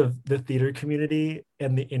terms of the theater community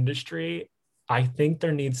and the industry, I think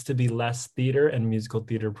there needs to be less theater and musical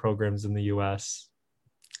theater programs in the US.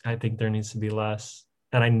 I think there needs to be less.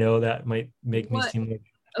 And I know that might make me seem like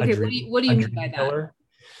what do you mean by that?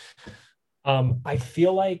 I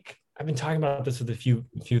feel like I've been talking about this with a few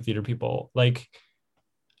theater people. Like,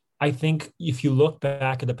 I think if you look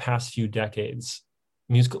back at the past few decades,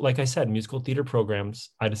 musical, like I said, musical theater programs.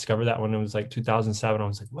 I discovered that when it was like 2007. I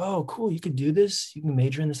was like, whoa, cool, you could do this, you can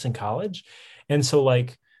major in this in college. And so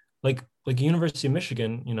like University of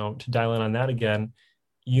Michigan, to dial in on that again,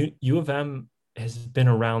 U of M has been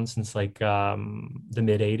around since like the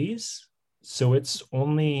mid 80s. So it's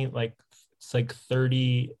like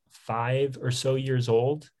 35 or so years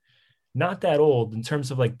old. Not that old in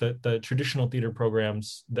terms of like the traditional theater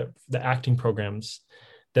programs, the acting programs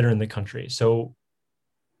that are in the country. So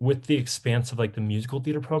with the expanse of like the musical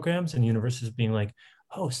theater programs and universities being like,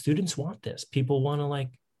 oh, students want this. People want to like,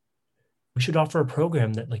 we should offer a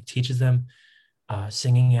program that like teaches them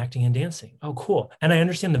singing, acting, and dancing. Oh, cool. And I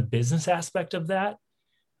understand the business aspect of that,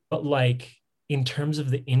 but like in terms of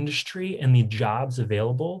the industry and the jobs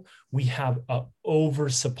available, we have an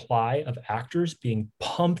oversupply of actors being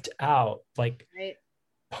Right.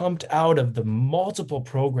 pumped out of the multiple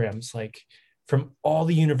programs, like from all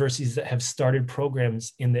the universities that have started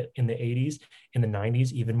programs in the 80s, in the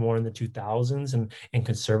 90s, even more in the 2000s, and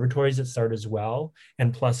conservatories that start as well.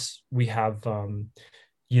 And plus we have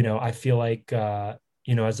I feel like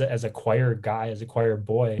as a choir guy, as a choir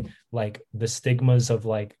boy, like the stigmas of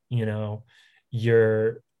like,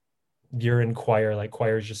 you're in choir, like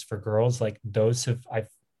choir is just for girls, like those have, I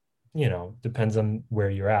depends on where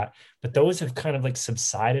you're at, but those have kind of like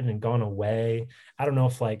subsided and gone away. I don't know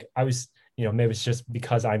if like I was, maybe it's just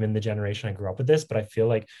because I'm in the generation I grew up with this, but I feel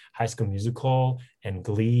like High School Musical and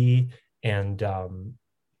Glee and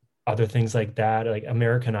other things like that, like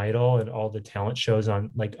American Idol and all the talent shows on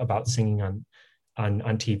like about singing on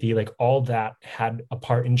TV, like all that had a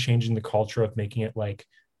part in changing the culture of making it like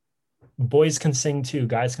boys can sing too,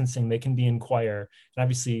 guys can sing, they can be in choir. And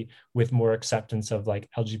obviously with more acceptance of like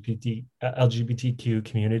LGBTQ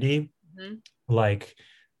community, Mm-hmm. like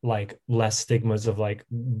less stigmas of like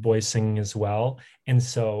boys singing as well. And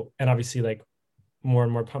obviously like more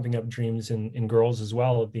and more pumping up dreams in girls as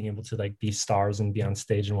well of being able to like be stars and be on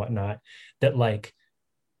stage and whatnot, that like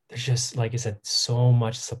there's just, like I said, so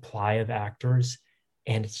much supply of actors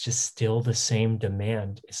and it's just still the same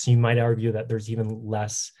demand. So you might argue that there's even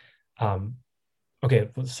less um okay,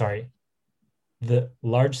 sorry, the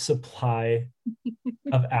large supply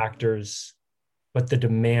of actors, but the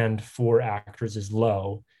demand for actors is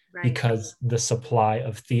low Right. because the supply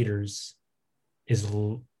of theaters is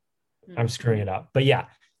I'm Mm. screwing it up, but yeah,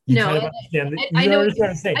 you No, kind of understand, I you know understand what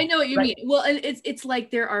I'm saying, I know what you right? mean. Well, and it's like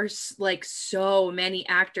there are like so many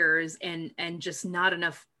actors and just not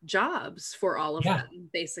enough jobs for all of Yeah, them,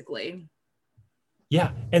 basically.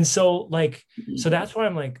 yeah. And so like, so that's why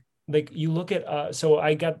I'm like you look at so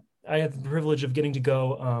I had the privilege of getting to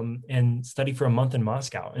go and study for a month in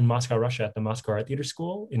Moscow, Russia, at the Moscow Art Theater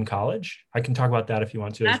School in college. I can talk about that if you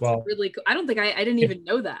want to as That's well. really cool. I don't think I didn't If even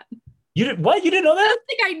know that. you did what? You didn't know I that? don't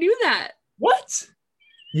think I knew that. What?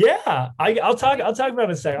 Yeah, I'll talk about it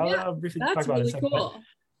in a second. Yeah, I'll briefly talk that's about it in a really second. cool.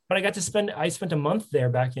 But I spent a month there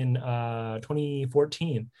back in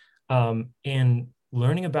 2014, and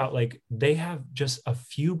learning about like they have just a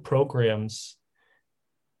few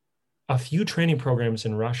training programs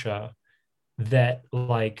in Russia that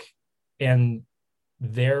like, and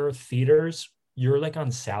their theaters, you're like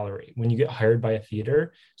on salary when you get hired by a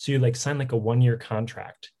theater. So you like sign like a 1 year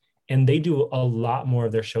contract, and they do a lot more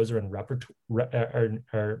of their shows are in repertory,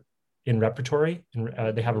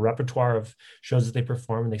 and they have a repertoire of shows that they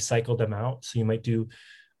perform and they cycle them out. So you might do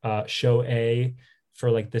show A for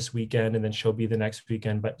like this weekend and then show B the next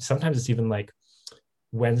weekend, but sometimes it's even like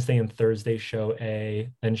Wednesday and Thursday show A,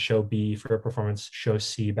 then show B for a performance, show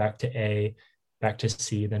C, back to A, back to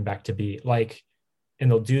C, then back to B. Like, and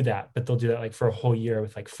they'll do that, but they'll do that like for a whole year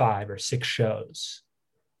with like 5 or 6 shows.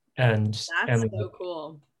 And That's and so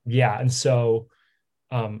cool. yeah, and so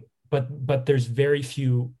but there's very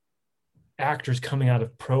few actors coming out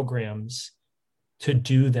of programs to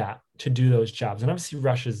do that, to do those jobs. And obviously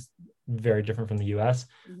Russia's very different from the US.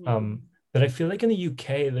 Mhm. But I feel like in the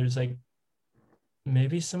UK there's like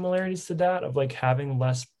maybe similarities to that of like having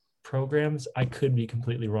less programs. I could be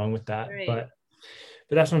completely wrong with that, Right. but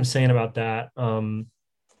that's what I'm saying about that.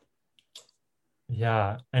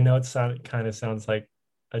 Yeah, I know it kind of sounds like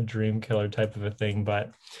a dream killer type of a thing,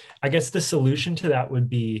 but I guess the solution to that would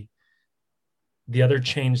be the other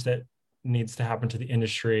change that needs to happen to the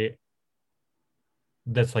industry,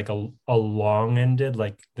 that's like a long ended,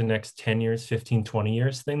 like the next 10 years, 15, 20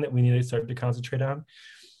 years thing that we need to start to concentrate on.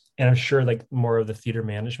 And I'm sure like more of the theater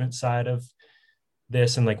management side of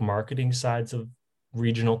this and like marketing sides of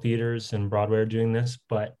regional theaters and Broadway are doing this,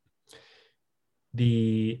 but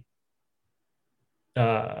the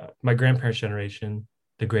my grandparents' generation,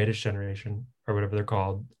 the greatest generation or whatever they're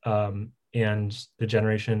called, and the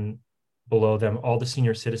generation below them, all the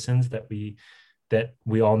senior citizens that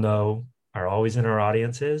we all know are always in our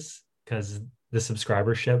audiences, because the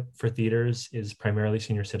subscribership for theaters is primarily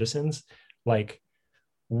senior citizens. Like,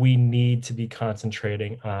 we need to be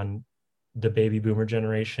concentrating on the baby boomer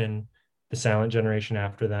generation, the silent generation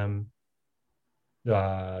after them,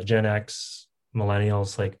 Gen X,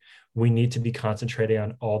 millennials. Like, we need to be concentrating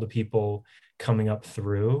on all the people coming up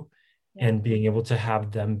through, Yeah. and being able to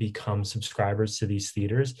have them become subscribers to these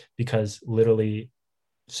theaters, because literally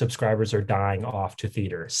subscribers are dying off to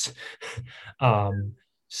theaters.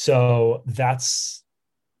 So that's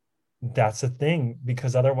a thing,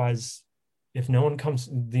 because otherwise, if no one comes,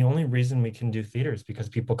 the only reason we can do theater is because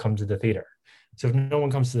people come to the theater. So if no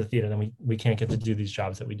one comes to the theater, then we can't get to do these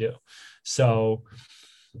jobs that we do. So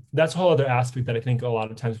that's a whole other aspect that I think a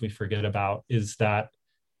lot of times we forget about, is that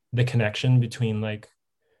the connection between, like,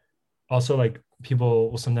 also, like,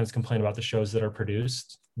 people will sometimes complain about the shows that are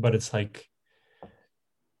produced, but it's like,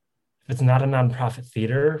 if it's not a nonprofit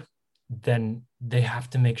theater, then they have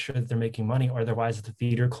to make sure that they're making money, or otherwise the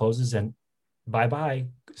theater closes, and bye bye,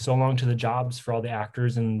 so long to the jobs for all the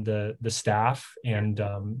actors and the staff, and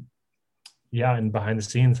and behind the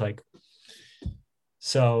scenes. Like,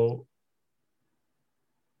 so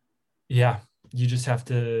yeah, you just have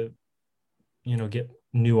to, get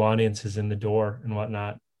new audiences in the door and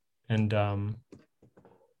whatnot. And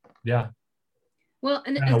yeah. Well,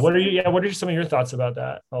 and I don't know. What are some of your thoughts about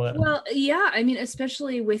that? well, yeah, I mean,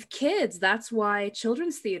 especially with kids, that's why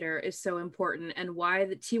children's theater is so important, and why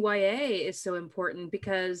the TYA is so important,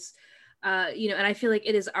 because and I feel like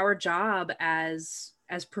it is our job as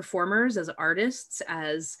performers, as artists,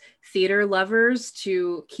 as theater lovers,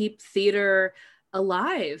 to keep theater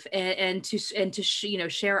alive, and to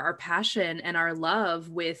share our passion and our love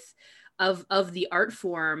with of the art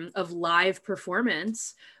form of live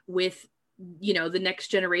performance with the next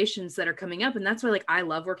generations that are coming up. And that's why, like, I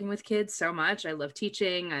love working with kids so much. I love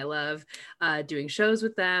teaching. I love doing shows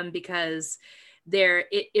with them, because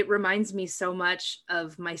it reminds me so much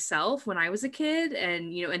of myself when I was a kid,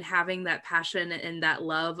 and having that passion and that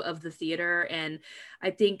love of the theater. And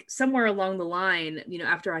I think somewhere along the line,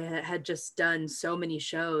 after I had just done so many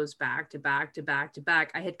shows back to back to back to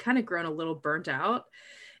back, I had kind of grown a little burnt out,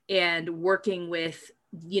 and working with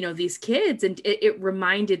these kids, and it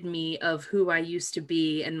reminded me of who I used to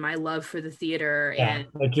be and my love for the theater. Yeah, And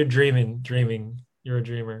like, you're dreaming, you're a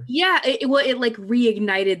dreamer. yeah, it like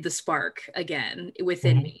reignited the spark again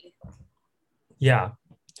within Mhm. me. Yeah,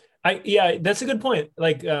 that's a good point.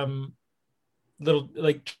 Like, little,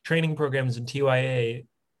 like, training programs in TYA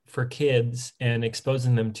for kids, and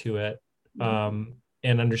exposing them to it, and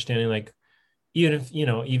understanding, like, even if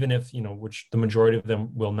which the majority of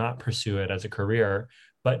them will not pursue it as a career,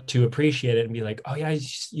 but to appreciate it and be like, oh yeah, I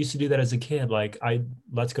used to do that as a kid. Like,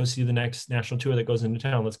 let's go see the next national tour that goes into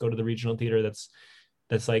town. Let's go to the regional theater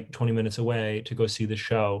that's like 20 minutes away to go see the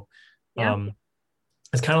show. Yeah.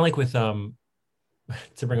 It's kind of like with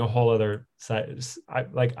to bring a whole other side.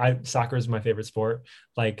 Soccer is my favorite sport.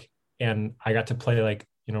 Like, and I got to play, like,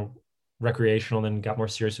 recreational, then got more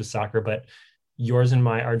serious with soccer. But yours and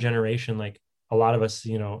our generation, like, a lot of us,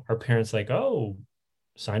 our parents, like, oh,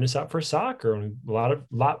 sign us up for soccer. And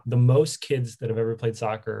the most kids that have ever played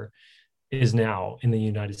soccer is now in the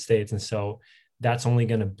United States. And so that's only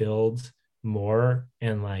going to build more.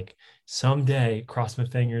 And, like, someday, cross my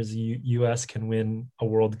fingers, US can win a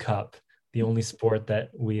World Cup, the only sport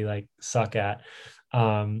that we, like, suck at.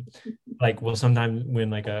 Like, we'll sometimes win,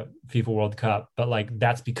 like, a FIFA World Cup, but, like,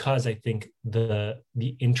 that's because I think the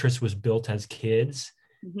interest was built as kids,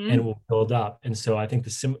 and it will build up. And so I think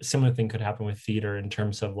the similar thing could happen with theater, in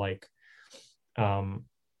terms of, like,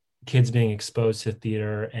 kids being exposed to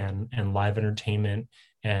theater and live entertainment,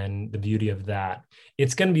 and the beauty of that.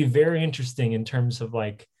 It's going to be very interesting in terms of,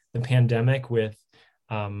 like, the pandemic, with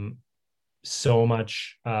so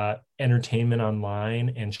much entertainment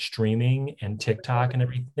online and streaming and TikTok and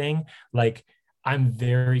everything. Like, I'm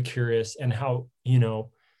very curious, and how,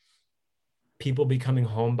 people becoming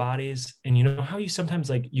homebodies, and how you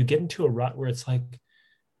sometimes, like, you get into a rut where it's like,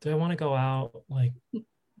 do I want to go out? Like,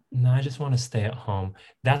 no, I just want to stay at home.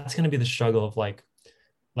 That's going to be the struggle of, like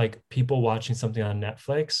people watching something on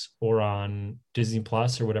Netflix or on Disney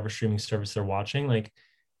Plus or whatever streaming service they're watching, like,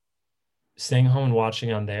 staying home and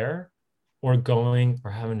watching on there, or going,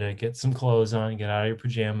 or having to get some clothes on, get out of your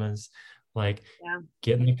pajamas, like, Yeah.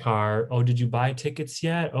 get in the car. Oh, did you buy tickets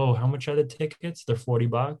yet? Oh, how much are the tickets? They're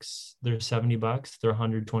 $40. They're $70. They're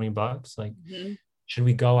 $120. Like, should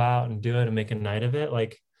we go out and do it and make a night of it?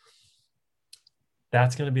 Like,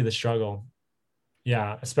 that's going to be the struggle.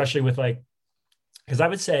 Yeah. Especially with, like, because I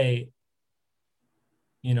would say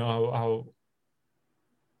how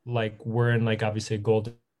like we're in like obviously a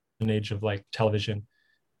golden age of like television.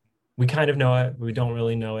 We kind of know it, but we don't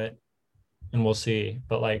really know it, and we'll see.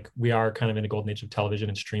 But like we are kind of in a golden age of television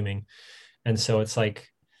and streaming. And so it's like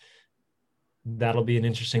that'll be an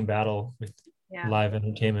interesting battle with Yeah. live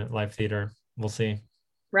entertainment, live theater. We'll see.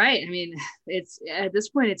 Right. I mean, it's at this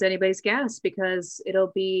point it's anybody's guess because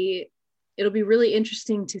it'll be really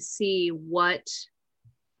interesting to see what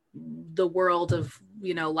the world of,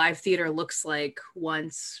 live theater looks like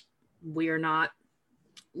once we are not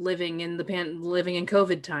living in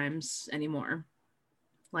COVID times anymore.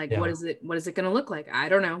 Like, Yeah. what is it going to look like? I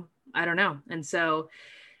don't know. And so,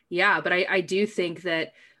 yeah, but I do think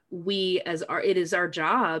that it is our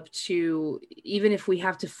job to, even if we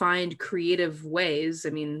have to find creative ways. I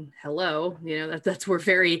mean, hello, that's we're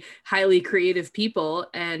very highly creative people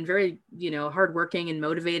and very, hardworking and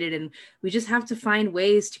motivated. And we just have to find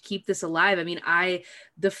ways to keep this alive. I mean,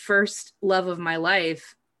 the first love of my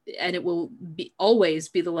life, and it will always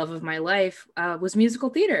be the love of my life, was musical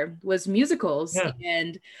theater, was musicals. Yeah.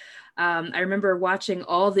 And I remember watching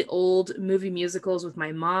all the old movie musicals with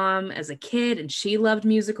my mom as a kid, and she loved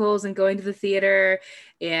musicals and going to the theater.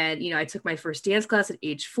 And, I took my first dance class at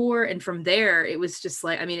age 4. And from there, it was just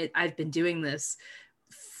like, I mean, I've been doing this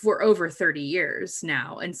for over 30 years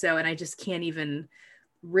now. And I just can't even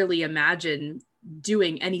really imagine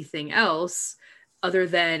doing anything else other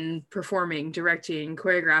than performing, directing,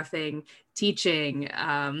 choreographing, teaching,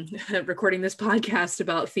 recording this podcast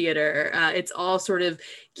about theater. It's all sort of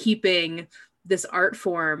keeping this art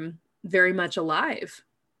form very much alive.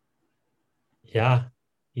 Yeah.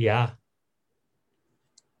 Yeah.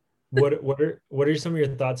 What are some of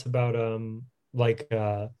your thoughts about like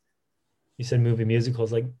you said movie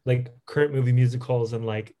musicals, like current movie musicals, and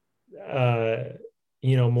like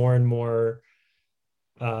more and more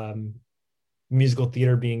um musical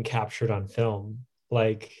theater being captured on film?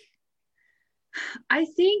 Like, I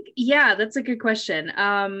think, yeah, that's a good question.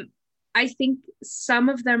 I think some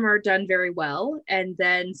of them are done very well, and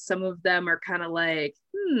then some of them are kind of like,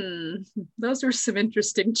 those were some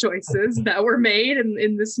interesting choices that were made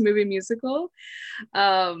in this movie musical.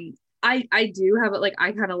 I do have it, like,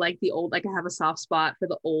 I kind of like the old, like I have a soft spot for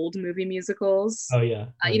the old movie musicals. oh yeah,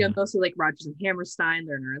 oh, yeah. Mostly like Rodgers and Hammerstein,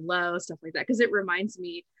 Lerner and Lowe, stuff like that, because it reminds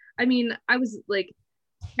me. I mean, I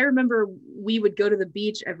remember we would go to the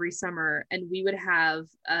beach every summer and we would have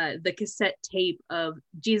the cassette tape of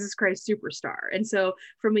Jesus Christ Superstar. And so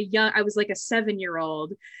I was like a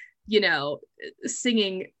 7-year-old,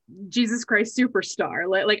 singing Jesus Christ Superstar.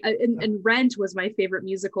 And Rent was my favorite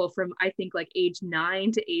musical from, I think, like age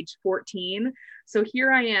 9 to age 14. So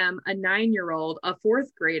here I am, a 9-year-old, a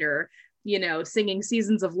 4th grader, singing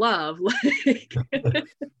Seasons of Love.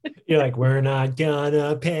 You're like, we're not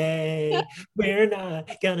gonna pay. We're not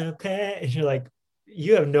gonna pay. And you're like,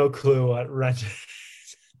 you have no clue what rent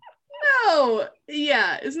is. No,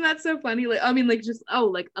 yeah, isn't that so funny? Like, I mean, like, just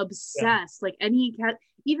like obsessed. Yeah. Like, any cat,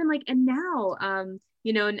 even like, and now,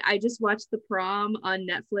 and I just watched The Prom on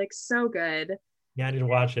Netflix. So good. Yeah, I need to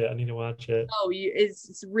watch it. Oh,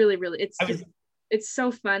 it's really, really, it's so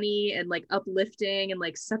funny and like uplifting and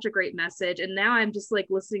like such a great message. And now I'm just like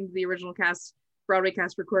listening to the original Broadway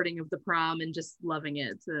cast recording of The Prom and just loving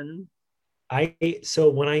it. And so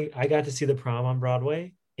when I got to see The Prom on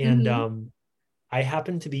Broadway, and I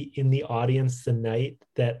happened to be in the audience the night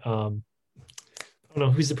that I don't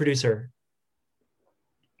know who's the producer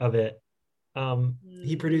of it.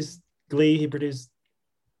 He produced Glee, he produced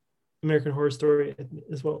American Horror Story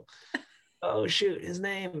as well. Oh shoot, his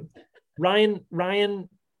name. Ryan,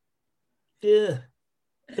 the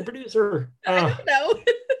producer. I don't know.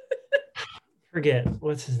 Forget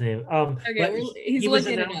what's his name. Okay, he's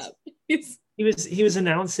looking it up. He was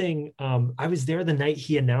announcing. I was there the night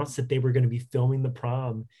he announced that they were going to be filming The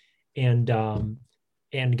Prom, and going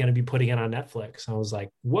to be putting it on Netflix. I was like,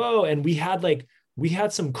 whoa! And we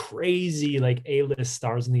had some crazy like A-list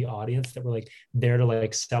stars in the audience that were like there to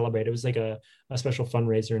like celebrate. It was like a special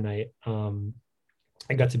fundraiser night.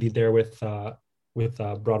 I got to be there with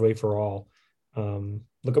Broadway for All.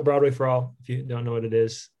 Look up Broadway for All if you don't know what it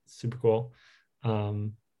is. It's super cool.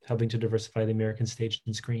 Helping to diversify the American stage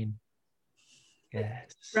and screen.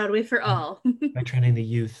 Yes. Broadway for All. By training the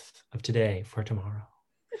youth of today for tomorrow.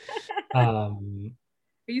 Are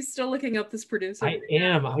you still looking up this producer? I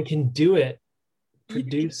am. I can do it.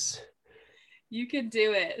 Produce. You could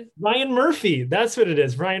do it. Ryan Murphy. That's what it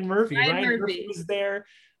is. Ryan Murphy. Ryan Murphy was there.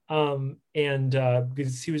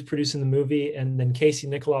 Because he was producing the movie, and then Casey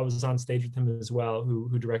Nicholaw was on stage with him as well,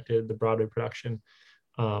 who directed the Broadway production.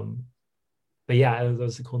 But yeah, it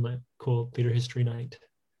was a cool night, cool theater history night.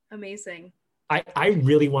 Amazing. I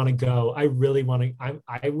really want to go. I really want to.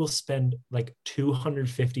 I will spend like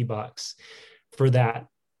 $250 for that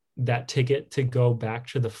ticket to go back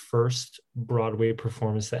to the first Broadway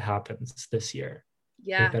performance that happens this year.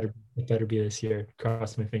 Yeah. It better be this year.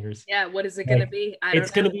 Cross my fingers. Yeah. What is it going to Like, be? I don't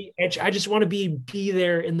it's know. gonna be. I just want to be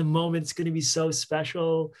there in the moment. It's gonna be so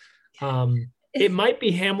special. It might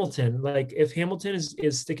be Hamilton. Like if Hamilton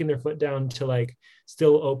is sticking their foot down to like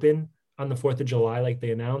still open on the 4th of July, like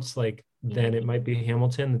they announced, like then it might be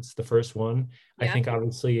Hamilton. It's the first one. I Yeah. think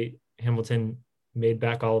obviously Hamilton made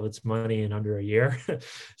back all of its money in under a year.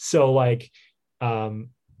 So like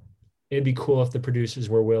it'd be cool if the producers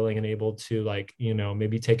were willing and able to like,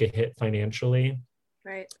 maybe take a hit financially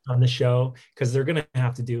Right. on the show, because they're going to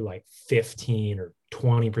have to do like 15 or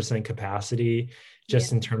 20% capacity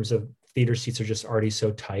just Yeah. in terms of theater seats are just already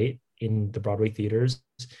so tight in the Broadway theaters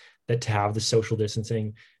that to have the social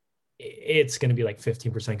distancing, it's going to be like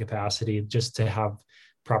 15% capacity just to have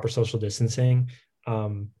proper social distancing.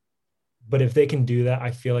 But if they can do that,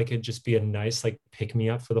 I feel like it'd just be a nice like pick me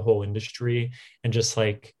up for the whole industry, and just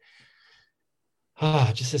like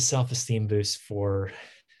just a self-esteem boost for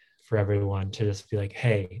everyone to just be like,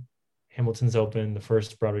 hey, Hamilton's open, the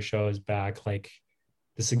first Broadway show is back, like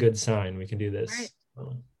this is a good sign, we can do Right. this.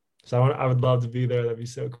 So I would love to be there. That'd be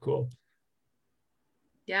so cool.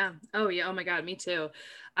 Yeah. Oh yeah. Oh my God. Me too.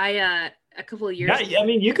 I a couple of years. Yeah, I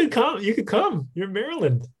mean, you could come, you're in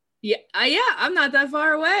Maryland. Yeah. Yeah. I'm not that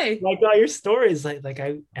far away. Like all your stories, like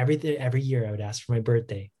I every year I would ask for my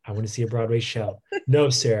birthday, I want to see a Broadway show.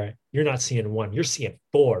 No, Sarah, you're not seeing one, you're seeing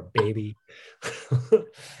four, baby.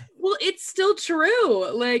 Well, it's still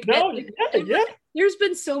true. Like, No, yeah. there's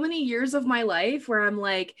been so many years of my life where I'm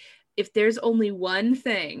like, if there's only one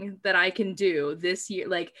thing that I can do this year,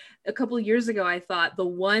 like a couple of years ago, I thought the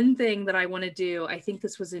one thing that I want to do, I think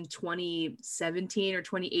this was in 2017 or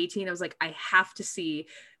 2018. I was like, I have to see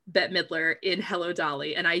Bette Midler in Hello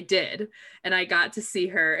Dolly. And I did. And I got to see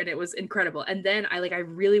her and it was incredible. And then I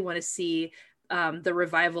really want to see the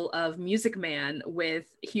revival of Music Man with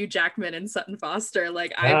Hugh Jackman and Sutton Foster.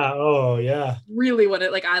 Like I Oh yeah. really want to,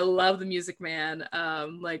 like, I love the Music Man.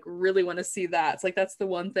 Like really want to see that. It's like that's the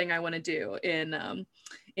one thing I want to do in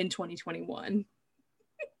 2021.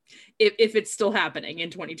 If it's still happening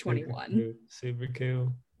in 2021. Super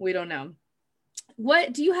cool. We don't know.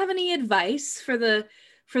 What do you have any advice for the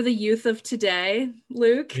youth of today,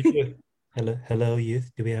 Luke? Hello, youth.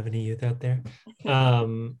 Do we have any youth out there?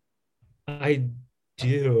 I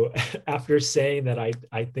do. After saying that,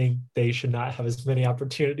 I think they should not have as many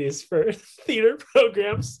opportunities for theater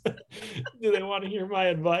programs. Do they want to hear my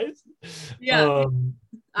advice? Yeah,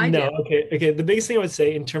 I no. do. Okay. The biggest thing I would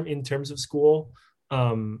say in terms of school,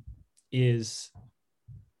 is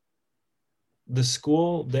the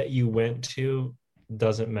school that you went to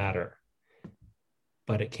doesn't matter,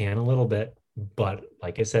 but it can a little bit. But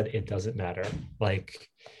like I said, it doesn't matter. Like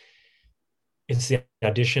it's the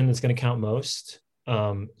audition that's going to count most.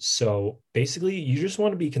 So basically, you just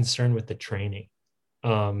want to be concerned with the training.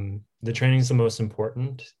 The training is the most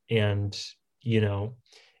important, and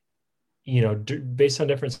based on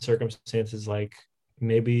different circumstances, like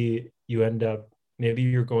maybe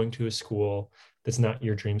you're going to a school that's not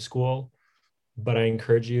your dream school, but I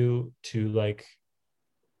encourage you to like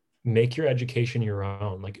make your education your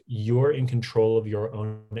own. Like you're in control of your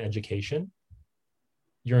own education.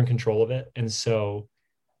 You're in control of it. And so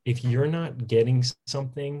if you're not getting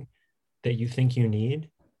something that you think you need,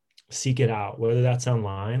 seek it out, whether that's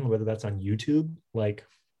online, whether that's on YouTube,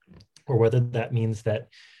 or whether that means that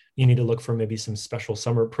you need to look for maybe some special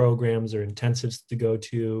summer programs or intensives to go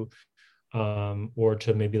to, or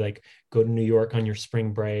to maybe like go to New York on your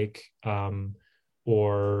spring break,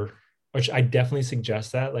 or which I definitely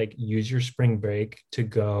suggest that like use your spring break to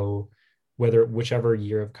go, whichever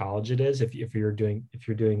year of college it is. If you're doing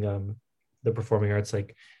the performing arts,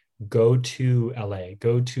 like go to LA,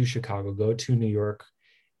 go to Chicago, go to New York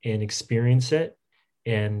and experience it.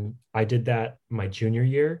 And I did that my junior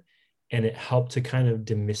year, and it helped to kind of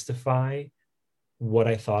demystify what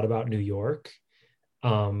I thought about New York.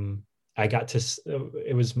 I got to,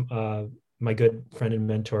 it was my good friend and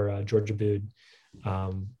mentor, Georgia Bood,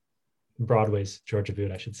 Broadway's Georgia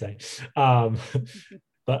Bood, I should say.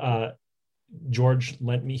 But George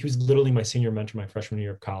lent me, he was literally my senior mentor my freshman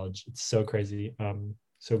year of college. It's so crazy.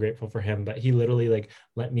 So grateful for him, but he literally like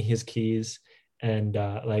lent me his keys and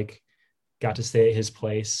like got to stay at his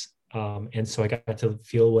place. And so I got to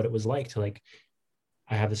feel what it was like to like,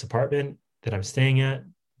 I have this apartment that I'm staying at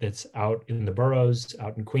that's out in the boroughs,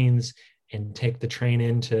 out in Queens, and take the train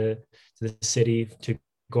into the city to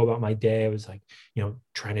go about my day. I was like,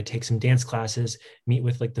 trying to take some dance classes, meet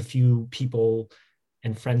with like the few people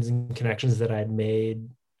and friends and connections that I had made,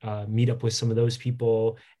 meet up with some of those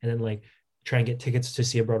people, and then like try and get tickets to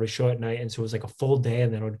see a Broadway show at night. And so it was like a full day,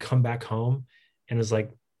 and then I would come back home, and it was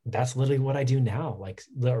like, that's literally what I do now, like,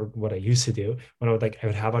 or what I used to do when I would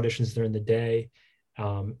have auditions during the day,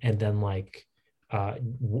 and then like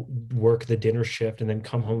work the dinner shift and then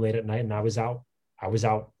come home late at night. And I was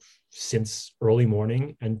out since early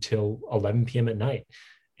morning until 11 p.m. at night.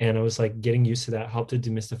 And I was like, getting used to that helped to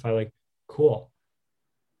demystify, like, cool,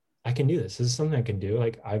 I can do this. This is something I can do.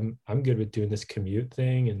 Like, I'm good with doing this commute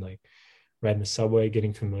thing and like riding the subway,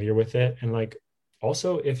 getting familiar with it. And like,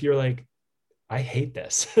 also, if you're like, I hate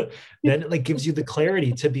this, then it like gives you the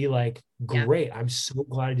clarity to be like, great, I'm so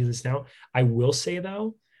glad I do this now. I will say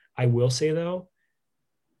though,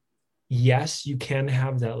 yes, you can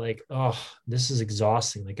have that like, oh, this is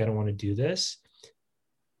exhausting. Like, I don't want to do this.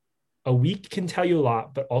 A week can tell you a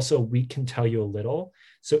lot, but also a week can tell you a little.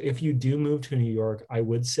 So if you do move to New York, I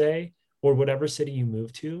would say, or whatever city you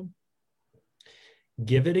move to,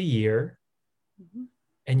 give it a year. Mm-hmm.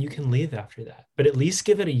 And you can leave after that, but at least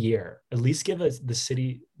give it a year. At least give the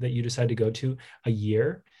city that you decide to go to a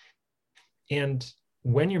year. And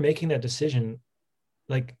when you're making that decision,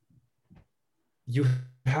 like, you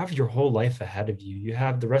have your whole life ahead of you. You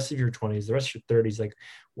have the rest of your 20s, the rest of your 30s, like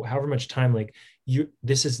however much time, like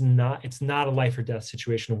it's not a life or death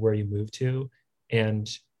situation of where you move to. And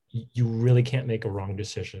you really can't make a wrong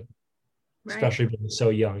decision, right, especially being so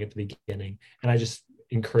young at the beginning. And I just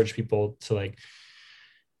encourage people to like,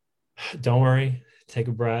 don't worry, take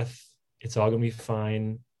a breath. It's all going to be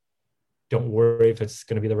fine. Don't worry if it's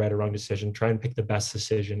going to be the right or wrong decision. Try and pick the best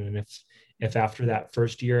decision. And if after that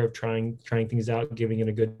first year of trying things out, giving it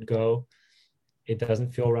a good go, it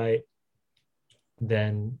doesn't feel right,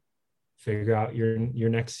 then figure out your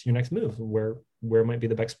next move, where might be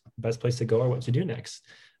the best place to go or what to do next.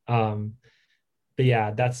 But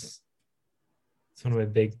yeah, that's one of my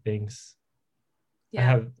big things. Yeah. I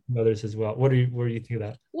have others as well. What do you think of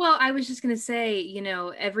that? Well, I was just going to say,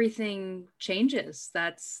 everything changes.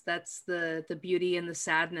 That's the beauty and the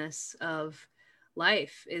sadness of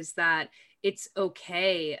life, is that it's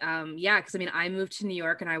okay. Because I moved to New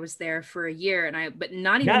York and I was there for a year, but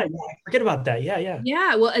not even. Yeah, forget about that.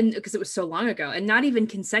 Yeah. Well, and because it was so long ago, and not even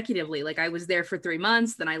consecutively. Like, I was there for 3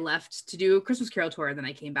 months, then I left to do a Christmas Carol tour, then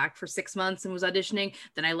I came back for 6 months and was auditioning,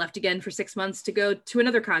 then I left again for 6 months to go to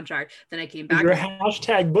another contract, then I came back. You're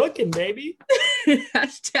hashtag booking, baby.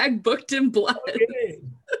 Hashtag booked in blood. Okay.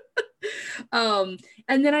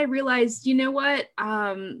 And then I realized, you know what?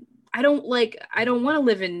 I don't want to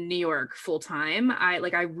live in New York full time. I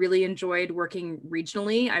really enjoyed working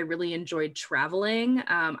regionally. I really enjoyed traveling.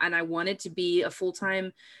 And I wanted to be a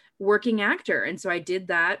full-time working actor. And so I did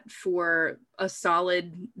that for a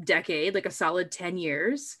solid decade, like a solid 10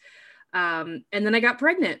 years. And then I got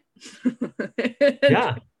pregnant.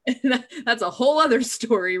 Yeah. And that's a whole other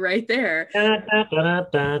story right there.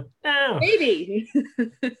 Baby.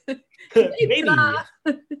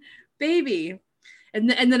 Baby. And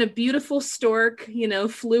then a beautiful stork,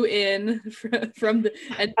 flew in from the.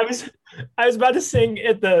 And I was about to sing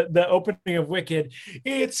at the opening of Wicked,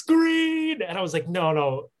 "It's green," and I was like,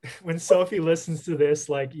 no. When Sophie listens to this,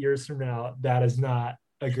 like years from now, that is not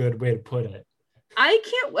a good way to put it.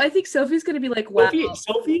 I think Sophie's gonna be like, wow.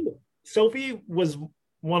 Sophie was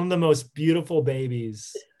one of the most beautiful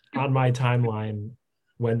babies on my timeline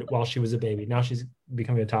while she was a baby. Now she's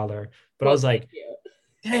becoming a toddler, but I was like,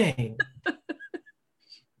 dang.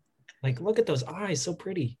 Like, look at those eyes, so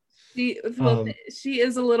pretty. She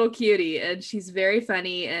is a little cutie, and she's very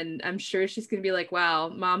funny, and I'm sure she's gonna be like, wow,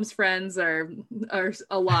 mom's friends are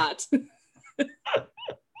a lot.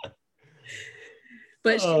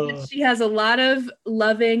 But she has a lot of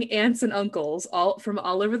loving aunts and uncles all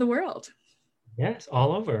over the world. Yes,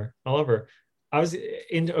 all over. I was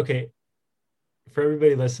for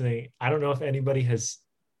everybody listening, I don't know if any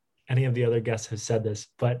of the other guests have said this,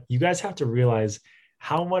 but you guys have to realize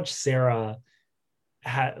how much Sarah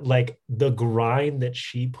had, like, the grind that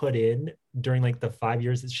she put in during like the 5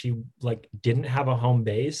 years that she like didn't have a home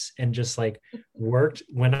base and just like worked.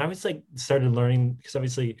 When I was like started learning, because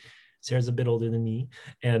obviously Sarah's a bit older than me,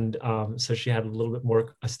 and so she had a little bit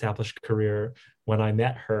more established career when I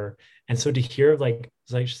met her. And so to hear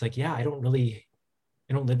she's like, yeah, I don't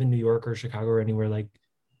live in New York or Chicago or anywhere. Like,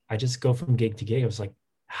 I just go from gig to gig. I was like,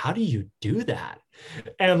 how do you do that?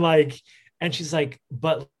 And she's like,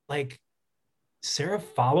 but like, Sarah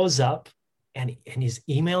follows up and he's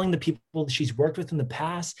emailing the people she's worked with in the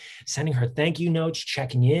past, sending her thank you notes,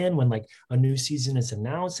 checking in when like a new season is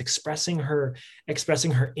announced, expressing her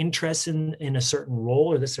interest in a certain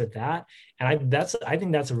role or this or that. And I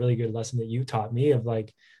think that's a really good lesson that you taught me of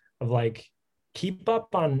like keep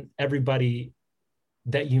up on everybody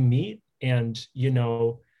that you meet, and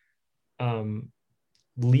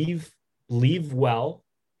leave well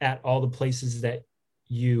at all the places that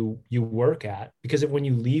you work at, because when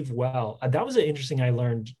you leave well, that was an interesting I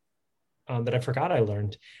learned, that I forgot I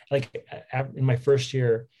learned, like in my first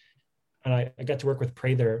year, and I got to work with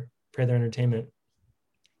Prather Entertainment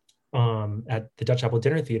at the Dutch Apple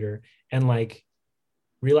Dinner Theater, and like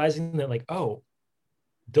realizing that like, oh,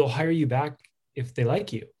 they'll hire you back if they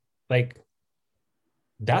like you. Like,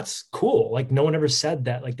 that's cool. Like, no one ever said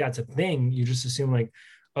that like that's a thing. You just assume like,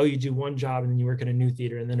 oh, you do one job and then you work at a new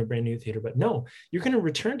theater and then a brand new theater. But no, you're going to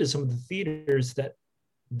return to some of the theaters that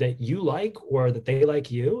you like or that they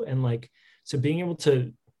like you. And like, so being able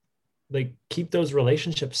to like keep those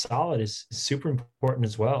relationships solid is super important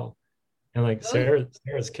as well. And like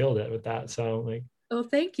Sarah's killed it with that. So like, oh,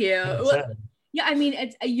 thank you. Well, yeah, I mean,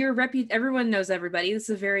 it's your everyone knows everybody. This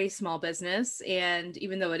is a very small business, and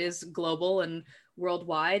even though it is global and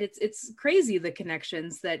worldwide, it's crazy the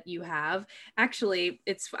connections that you have. Actually,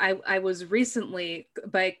 I was recently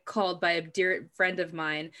called by a dear friend of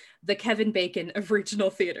mine the Kevin Bacon of regional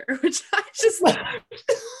theater, which I just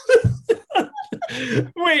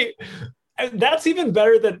wait, that's even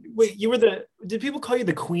better than did people call you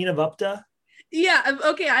the Queen of UPTA? Yeah,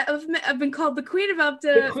 okay. I've been called the Queen of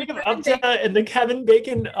UPTA. The Queen of UPTA and the Kevin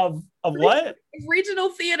Bacon of what? Regional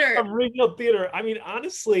theater. Of regional theater. I mean,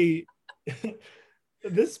 honestly,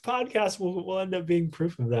 this podcast will end up being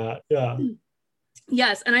proof of that. Yeah.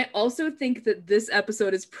 Yes, and I also think that this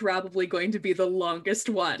episode is probably going to be the longest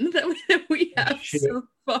one that we have so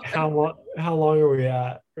far. How long are we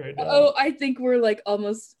at right now? Oh, I think we're like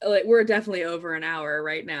almost like we're definitely over an hour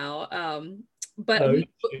right now. But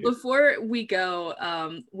before we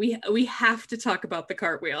go, we have to talk about the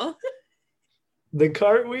cartwheel. The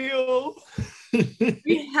cartwheel.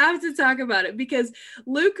 We have to talk about it because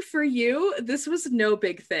Luke, for you, this was no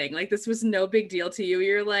big thing. Like, this was no big deal to you.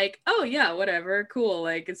 You're like, oh yeah, whatever, cool.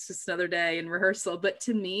 Like, it's just another day in rehearsal. But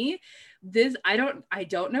to me, this, I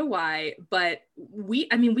don't know why, but we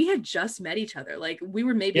had just met each other. Like, we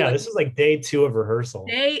were maybe this is like day 2 of rehearsal.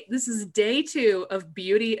 This is day 2 of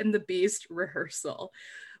Beauty and the Beast rehearsal.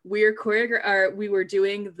 We were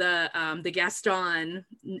doing the Gaston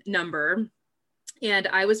number. And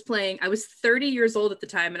I was 30 years old at the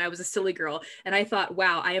time, and I was a silly girl. And I thought,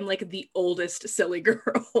 wow, I am like the oldest silly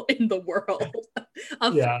girl in the world.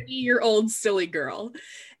 A 30-year-old silly girl.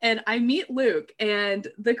 And I meet Luke, and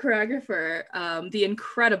the choreographer, the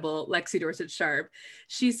incredible Lexi Dorset Sharp,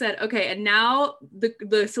 she said, okay, and now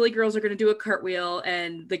the silly girls are going to do a cartwheel,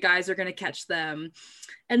 and the guys are going to catch them.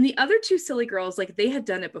 And the other 2 silly girls, like, they had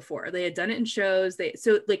done it before. They had done it in shows. They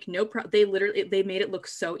made it look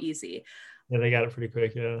so easy. Yeah, they got it pretty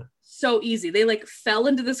quick. Yeah. So easy. They like fell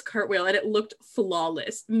into this cartwheel and it looked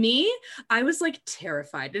flawless. Me, I was like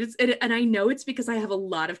terrified. And I know it's because I have a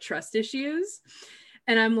lot of trust issues.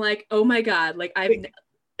 And I'm like, oh my God, like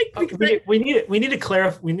we need to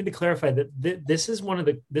clarify that this is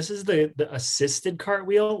the assisted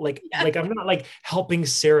cartwheel. Like I'm not like helping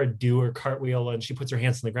Sarah do her cartwheel and she puts her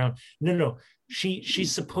hands on the ground. No.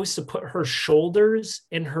 She's supposed to put her shoulders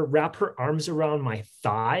and wrap her arms around my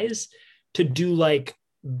thighs to do like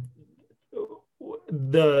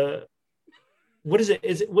what is it?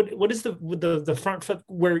 Is it what is the front foot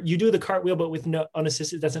where you do the cartwheel but with no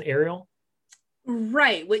unassisted? That's an aerial,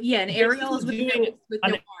 right? Well, yeah, an aerial is with no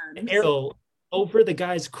arms. Aerial over the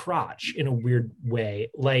guy's crotch in a weird way,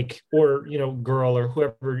 like, or girl or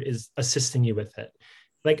whoever is assisting you with it.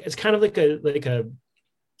 Like, it's kind of like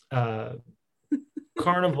a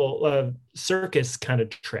carnival circus kind of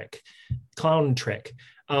trick, clown trick.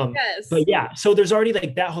 Yes. But yeah, so there's already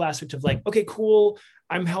like that whole aspect of like, okay, cool,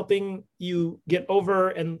 I'm helping you get over,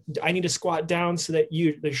 and I need to squat down so that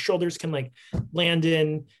the shoulders can like land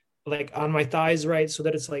in like on my thighs, right? So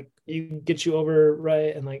that it's like you get you over,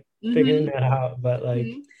 right? And like figuring that out. But like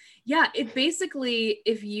yeah, it basically,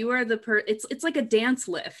 if you are it's like a dance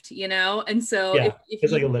lift, and so if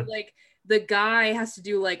it's like a lift. Like the guy has to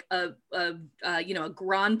do like a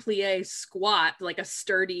grand plie squat, like a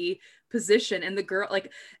sturdy position, and the girl,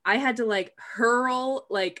 like, I had to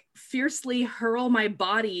like fiercely hurl my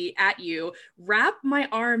body at you, wrap my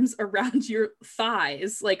arms around your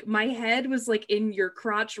thighs, like my head was like in your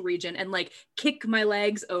crotch region, and like kick my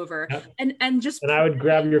legs over, Yeah. and just And I would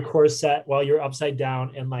grab your corset while you're upside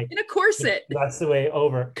down and like in a corset. that's the way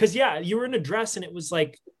over. Because yeah, you were in a dress and it was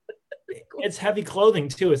like it's heavy clothing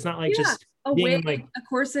too. It's not like Yeah, just a being wig, in like a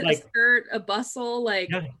corset, a like skirt, a bustle, like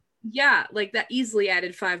yeah. yeah, like that easily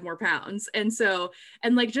added 5 more pounds. And so,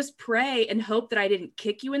 and like just pray and hope that I didn't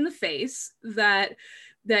kick you in the face, that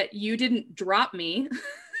you didn't drop me,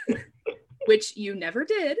 which you never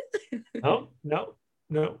did. No, no,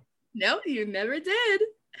 no. No, you never did.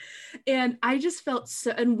 And I just felt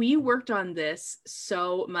so, and we worked on this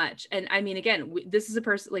so much. And I mean, again, this is a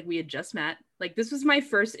person, like, we had just met, like, this was my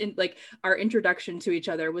first like our introduction to each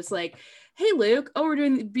other was like, hey Luke, oh, we're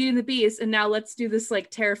doing Beauty and the Beast, and now let's do this like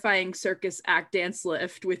terrifying circus act dance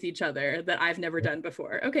lift with each other that I've never done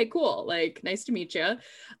before. Okay, cool, like, nice to meet you.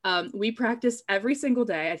 We practiced every single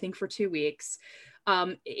day, I think for 2 weeks.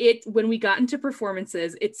 When we got into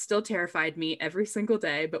performances, it still terrified me every single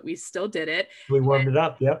day, but we still did it. We warmed it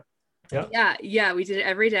up. Yep. Yeah, we did it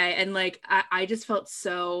every day. And like I just felt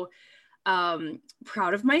so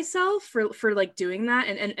proud of myself for like doing that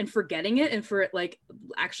and for getting it, and for it like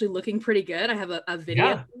actually looking pretty good. I have a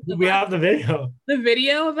video. Yeah, we have the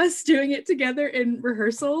video of us doing it together in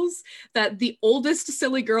rehearsals, that the oldest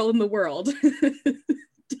silly girl in the world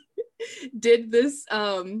did this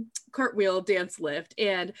cartwheel dance lift.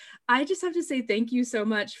 And I just have to say thank you so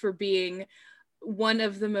much for being one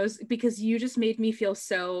of the most, because you just made me feel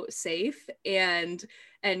so safe and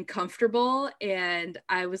comfortable. And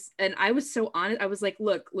I was so honest. I was like,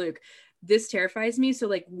 look, Luke, this terrifies me, so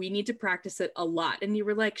like we need to practice it a lot. And you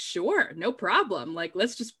were like, sure, no problem, like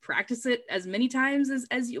let's just practice it as many times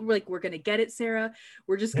as you were like, we're gonna get it, Sarah,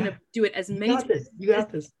 we're just gonna do it as many times. You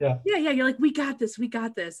got this. Yeah, you're like, we got this.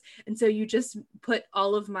 And so you just put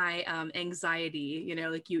all of my anxiety, you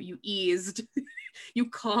know, like you eased you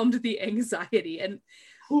calmed the anxiety. And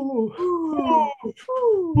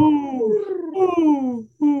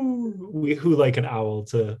we who like an owl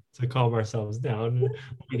to calm ourselves down when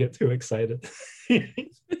we get too excited.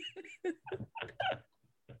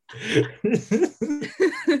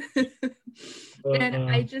 And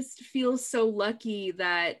I just feel so lucky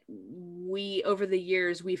that we, over the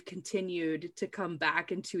years, we've continued to come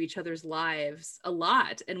back into each other's lives a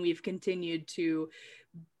lot, and we've continued to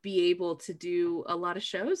be able to do a lot of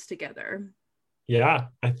shows together. Yeah,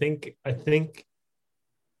 I think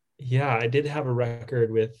yeah, I did have a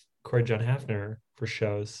record with Corey John Hafner for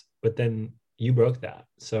shows, but then you broke that.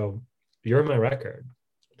 So you're my record.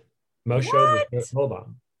 Most shows with Hold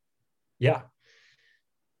On. Yeah.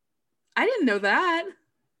 I didn't know that.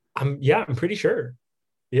 I'm pretty sure.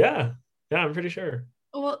 Yeah, I'm pretty sure.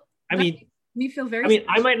 Well, I mean, we feel very. I mean,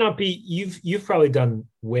 special. I might not be. You've probably done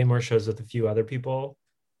way more shows with a few other people.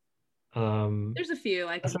 There's a few,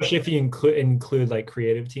 especially if you include like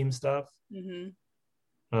creative team stuff.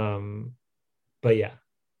 Mm-hmm. But yeah,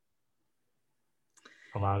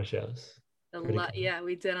 a lot of shows. Cool. Yeah,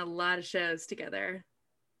 we did a lot of shows together.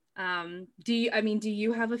 Do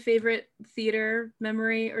you have a favorite theater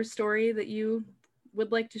memory or story that you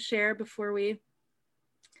would like to share before we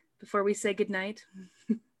say goodnight?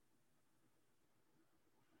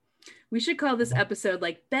 We should call this episode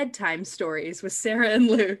like Bedtime Stories with Sarah and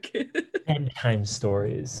Luke. Bedtime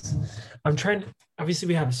stories. I'm trying to, obviously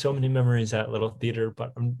we have so many memories at Little Theater,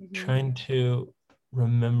 but I'm trying to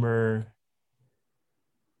remember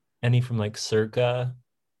any from like Circa.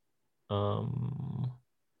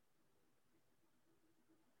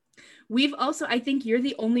 We've also, I think you're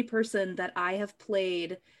the only person that I have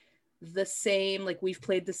played the same, like we've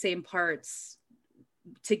played the same parts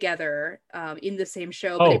together in the same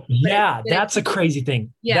show. That's a crazy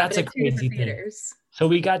thing. Yeah, that's a crazy thing. So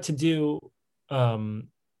we got to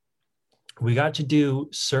do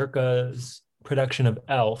Circa's production of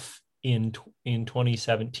Elf in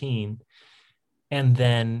 2017, and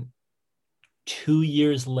then 2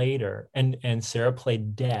 years later, and Sarah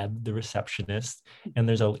played Deb, the receptionist, and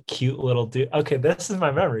there's a cute little dude. Okay, this is my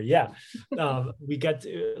memory. Yeah, we get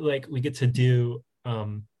to do.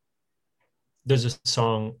 There's a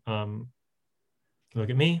song.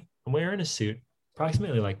 Look at me, I'm wearing a suit,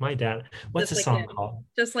 approximately like my dad. What's the song called?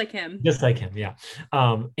 Just like him. Just like him. Yeah.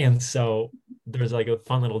 And so there's like a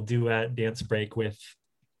fun little duet dance break with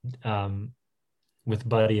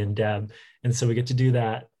Buddy and Deb. And so we get to do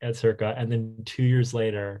that at Circa. And then 2 years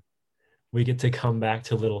later, we get to come back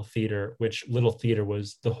to Little Theater, which Little Theater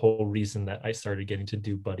was the whole reason that I started getting to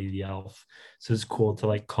do Buddy the Elf. So it's cool to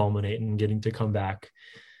like culminate and getting to come back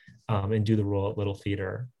and do the role at Little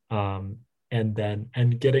Theater. And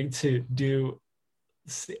getting to do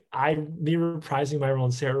me reprising my role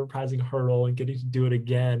and Sarah reprising her role and getting to do it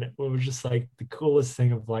again. It was just like the coolest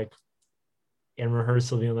thing of like in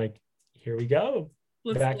rehearsal being like, here we go.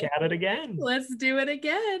 Back at it again. Let's do it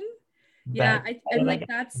again. Back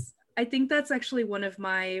I think that's actually one of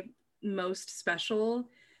my most special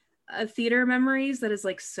theater memories that is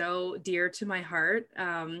like so dear to my heart,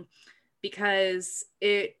 because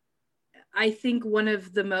I think one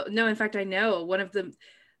of the I know one of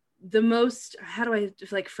the most, how do I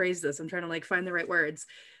like phrase this? I'm trying to like find the right words.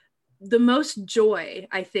 The most joy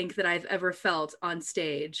I think that I've ever felt on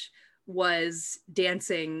stage was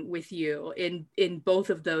dancing with you in both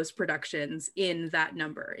of those productions, in that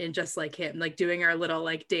number, in Just Like Him, like doing our little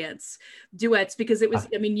like dance duets, because it was,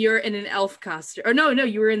 I mean, you're in an elf costume, or no,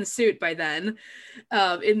 you were in the suit by then,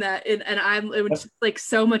 it was just like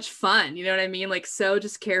so much fun, you know what I mean, like so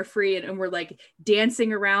just carefree, and we're like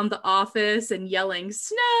dancing around the office and yelling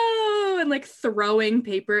snow and like throwing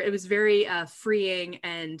paper. It was very freeing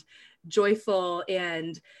and joyful,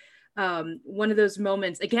 and one of those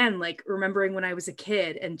moments, again, like remembering when I was a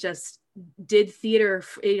kid and just did theater,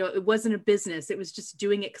 it wasn't a business, it was just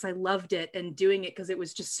doing it because I loved it, and doing it because it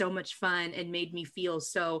was just so much fun and made me feel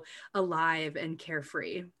so alive and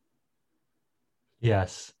carefree.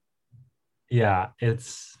 Yes. Yeah,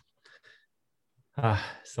 it's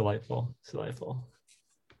delightful.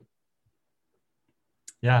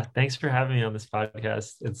 Yeah, thanks for having me on this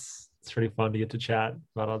podcast. It's pretty fun to get to chat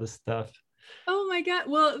about all this stuff. Oh my God.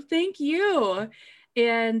 Well, thank you.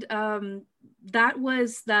 And that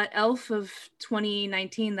was that Elf of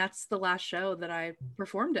 2019. That's the last show that I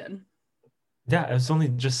performed in. Yeah, it was only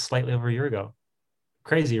just slightly over a year ago.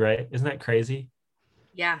 Crazy, right? Isn't that crazy?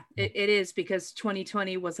 Yeah, it is, because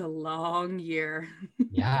 2020 was a long year.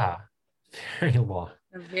 Yeah, very long.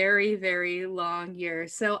 A very, very long year.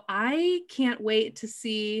 So I can't wait to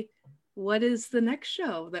see what is the next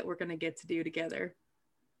show that we're going to get to do together.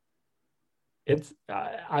 It's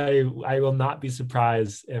I will not be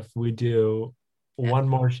surprised if we do one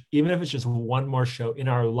more, even if it's just one more show in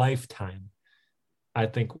our lifetime. I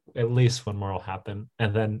think at least one more will happen,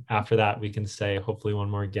 and then after that we can say hopefully one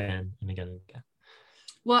more again and again and again.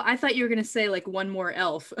 Well, I thought you were going to say like one more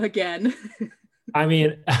Elf again. I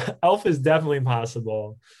mean, Elf is definitely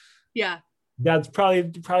possible. Yeah, that's probably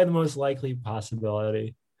the most likely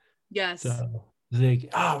possibility. Yes. So like,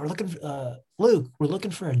 we're looking for Luke, we're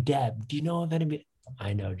looking for a Deb. Do you know of anybody?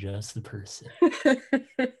 I know just the person.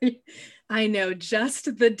 I know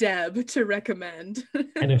just the Deb to recommend.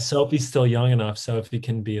 And if Sophie's still young enough, Sophie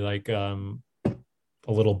can be like a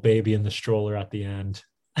little baby in the stroller at the end.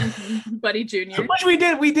 Buddy Junior. Which we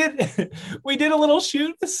did a little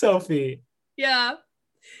shoot with Sophie. Yeah.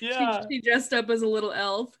 Yeah. She dressed up as a little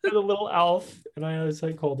elf. A little elf, and I was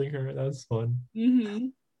like holding her. That was fun. Mm-hmm.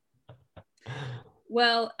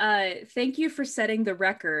 Well, thank you for setting the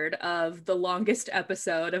record of the longest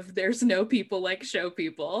episode of There's No People Like Show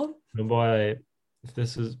People. Oh boy, if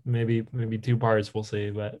this is maybe 2 parts, we'll see.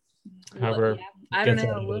 But however, I don't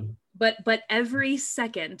know. But every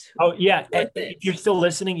second. Oh yeah, if you're still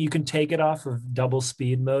listening, you can take it off of double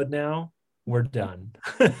speed mode now. We're done.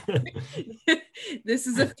 This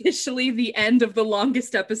is officially the end of the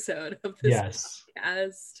longest episode of this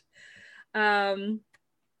podcast.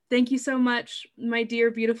 Thank you so much, my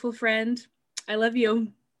dear, beautiful friend. I love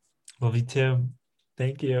you. Love you too.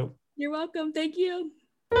 Thank you. You're welcome. Thank you.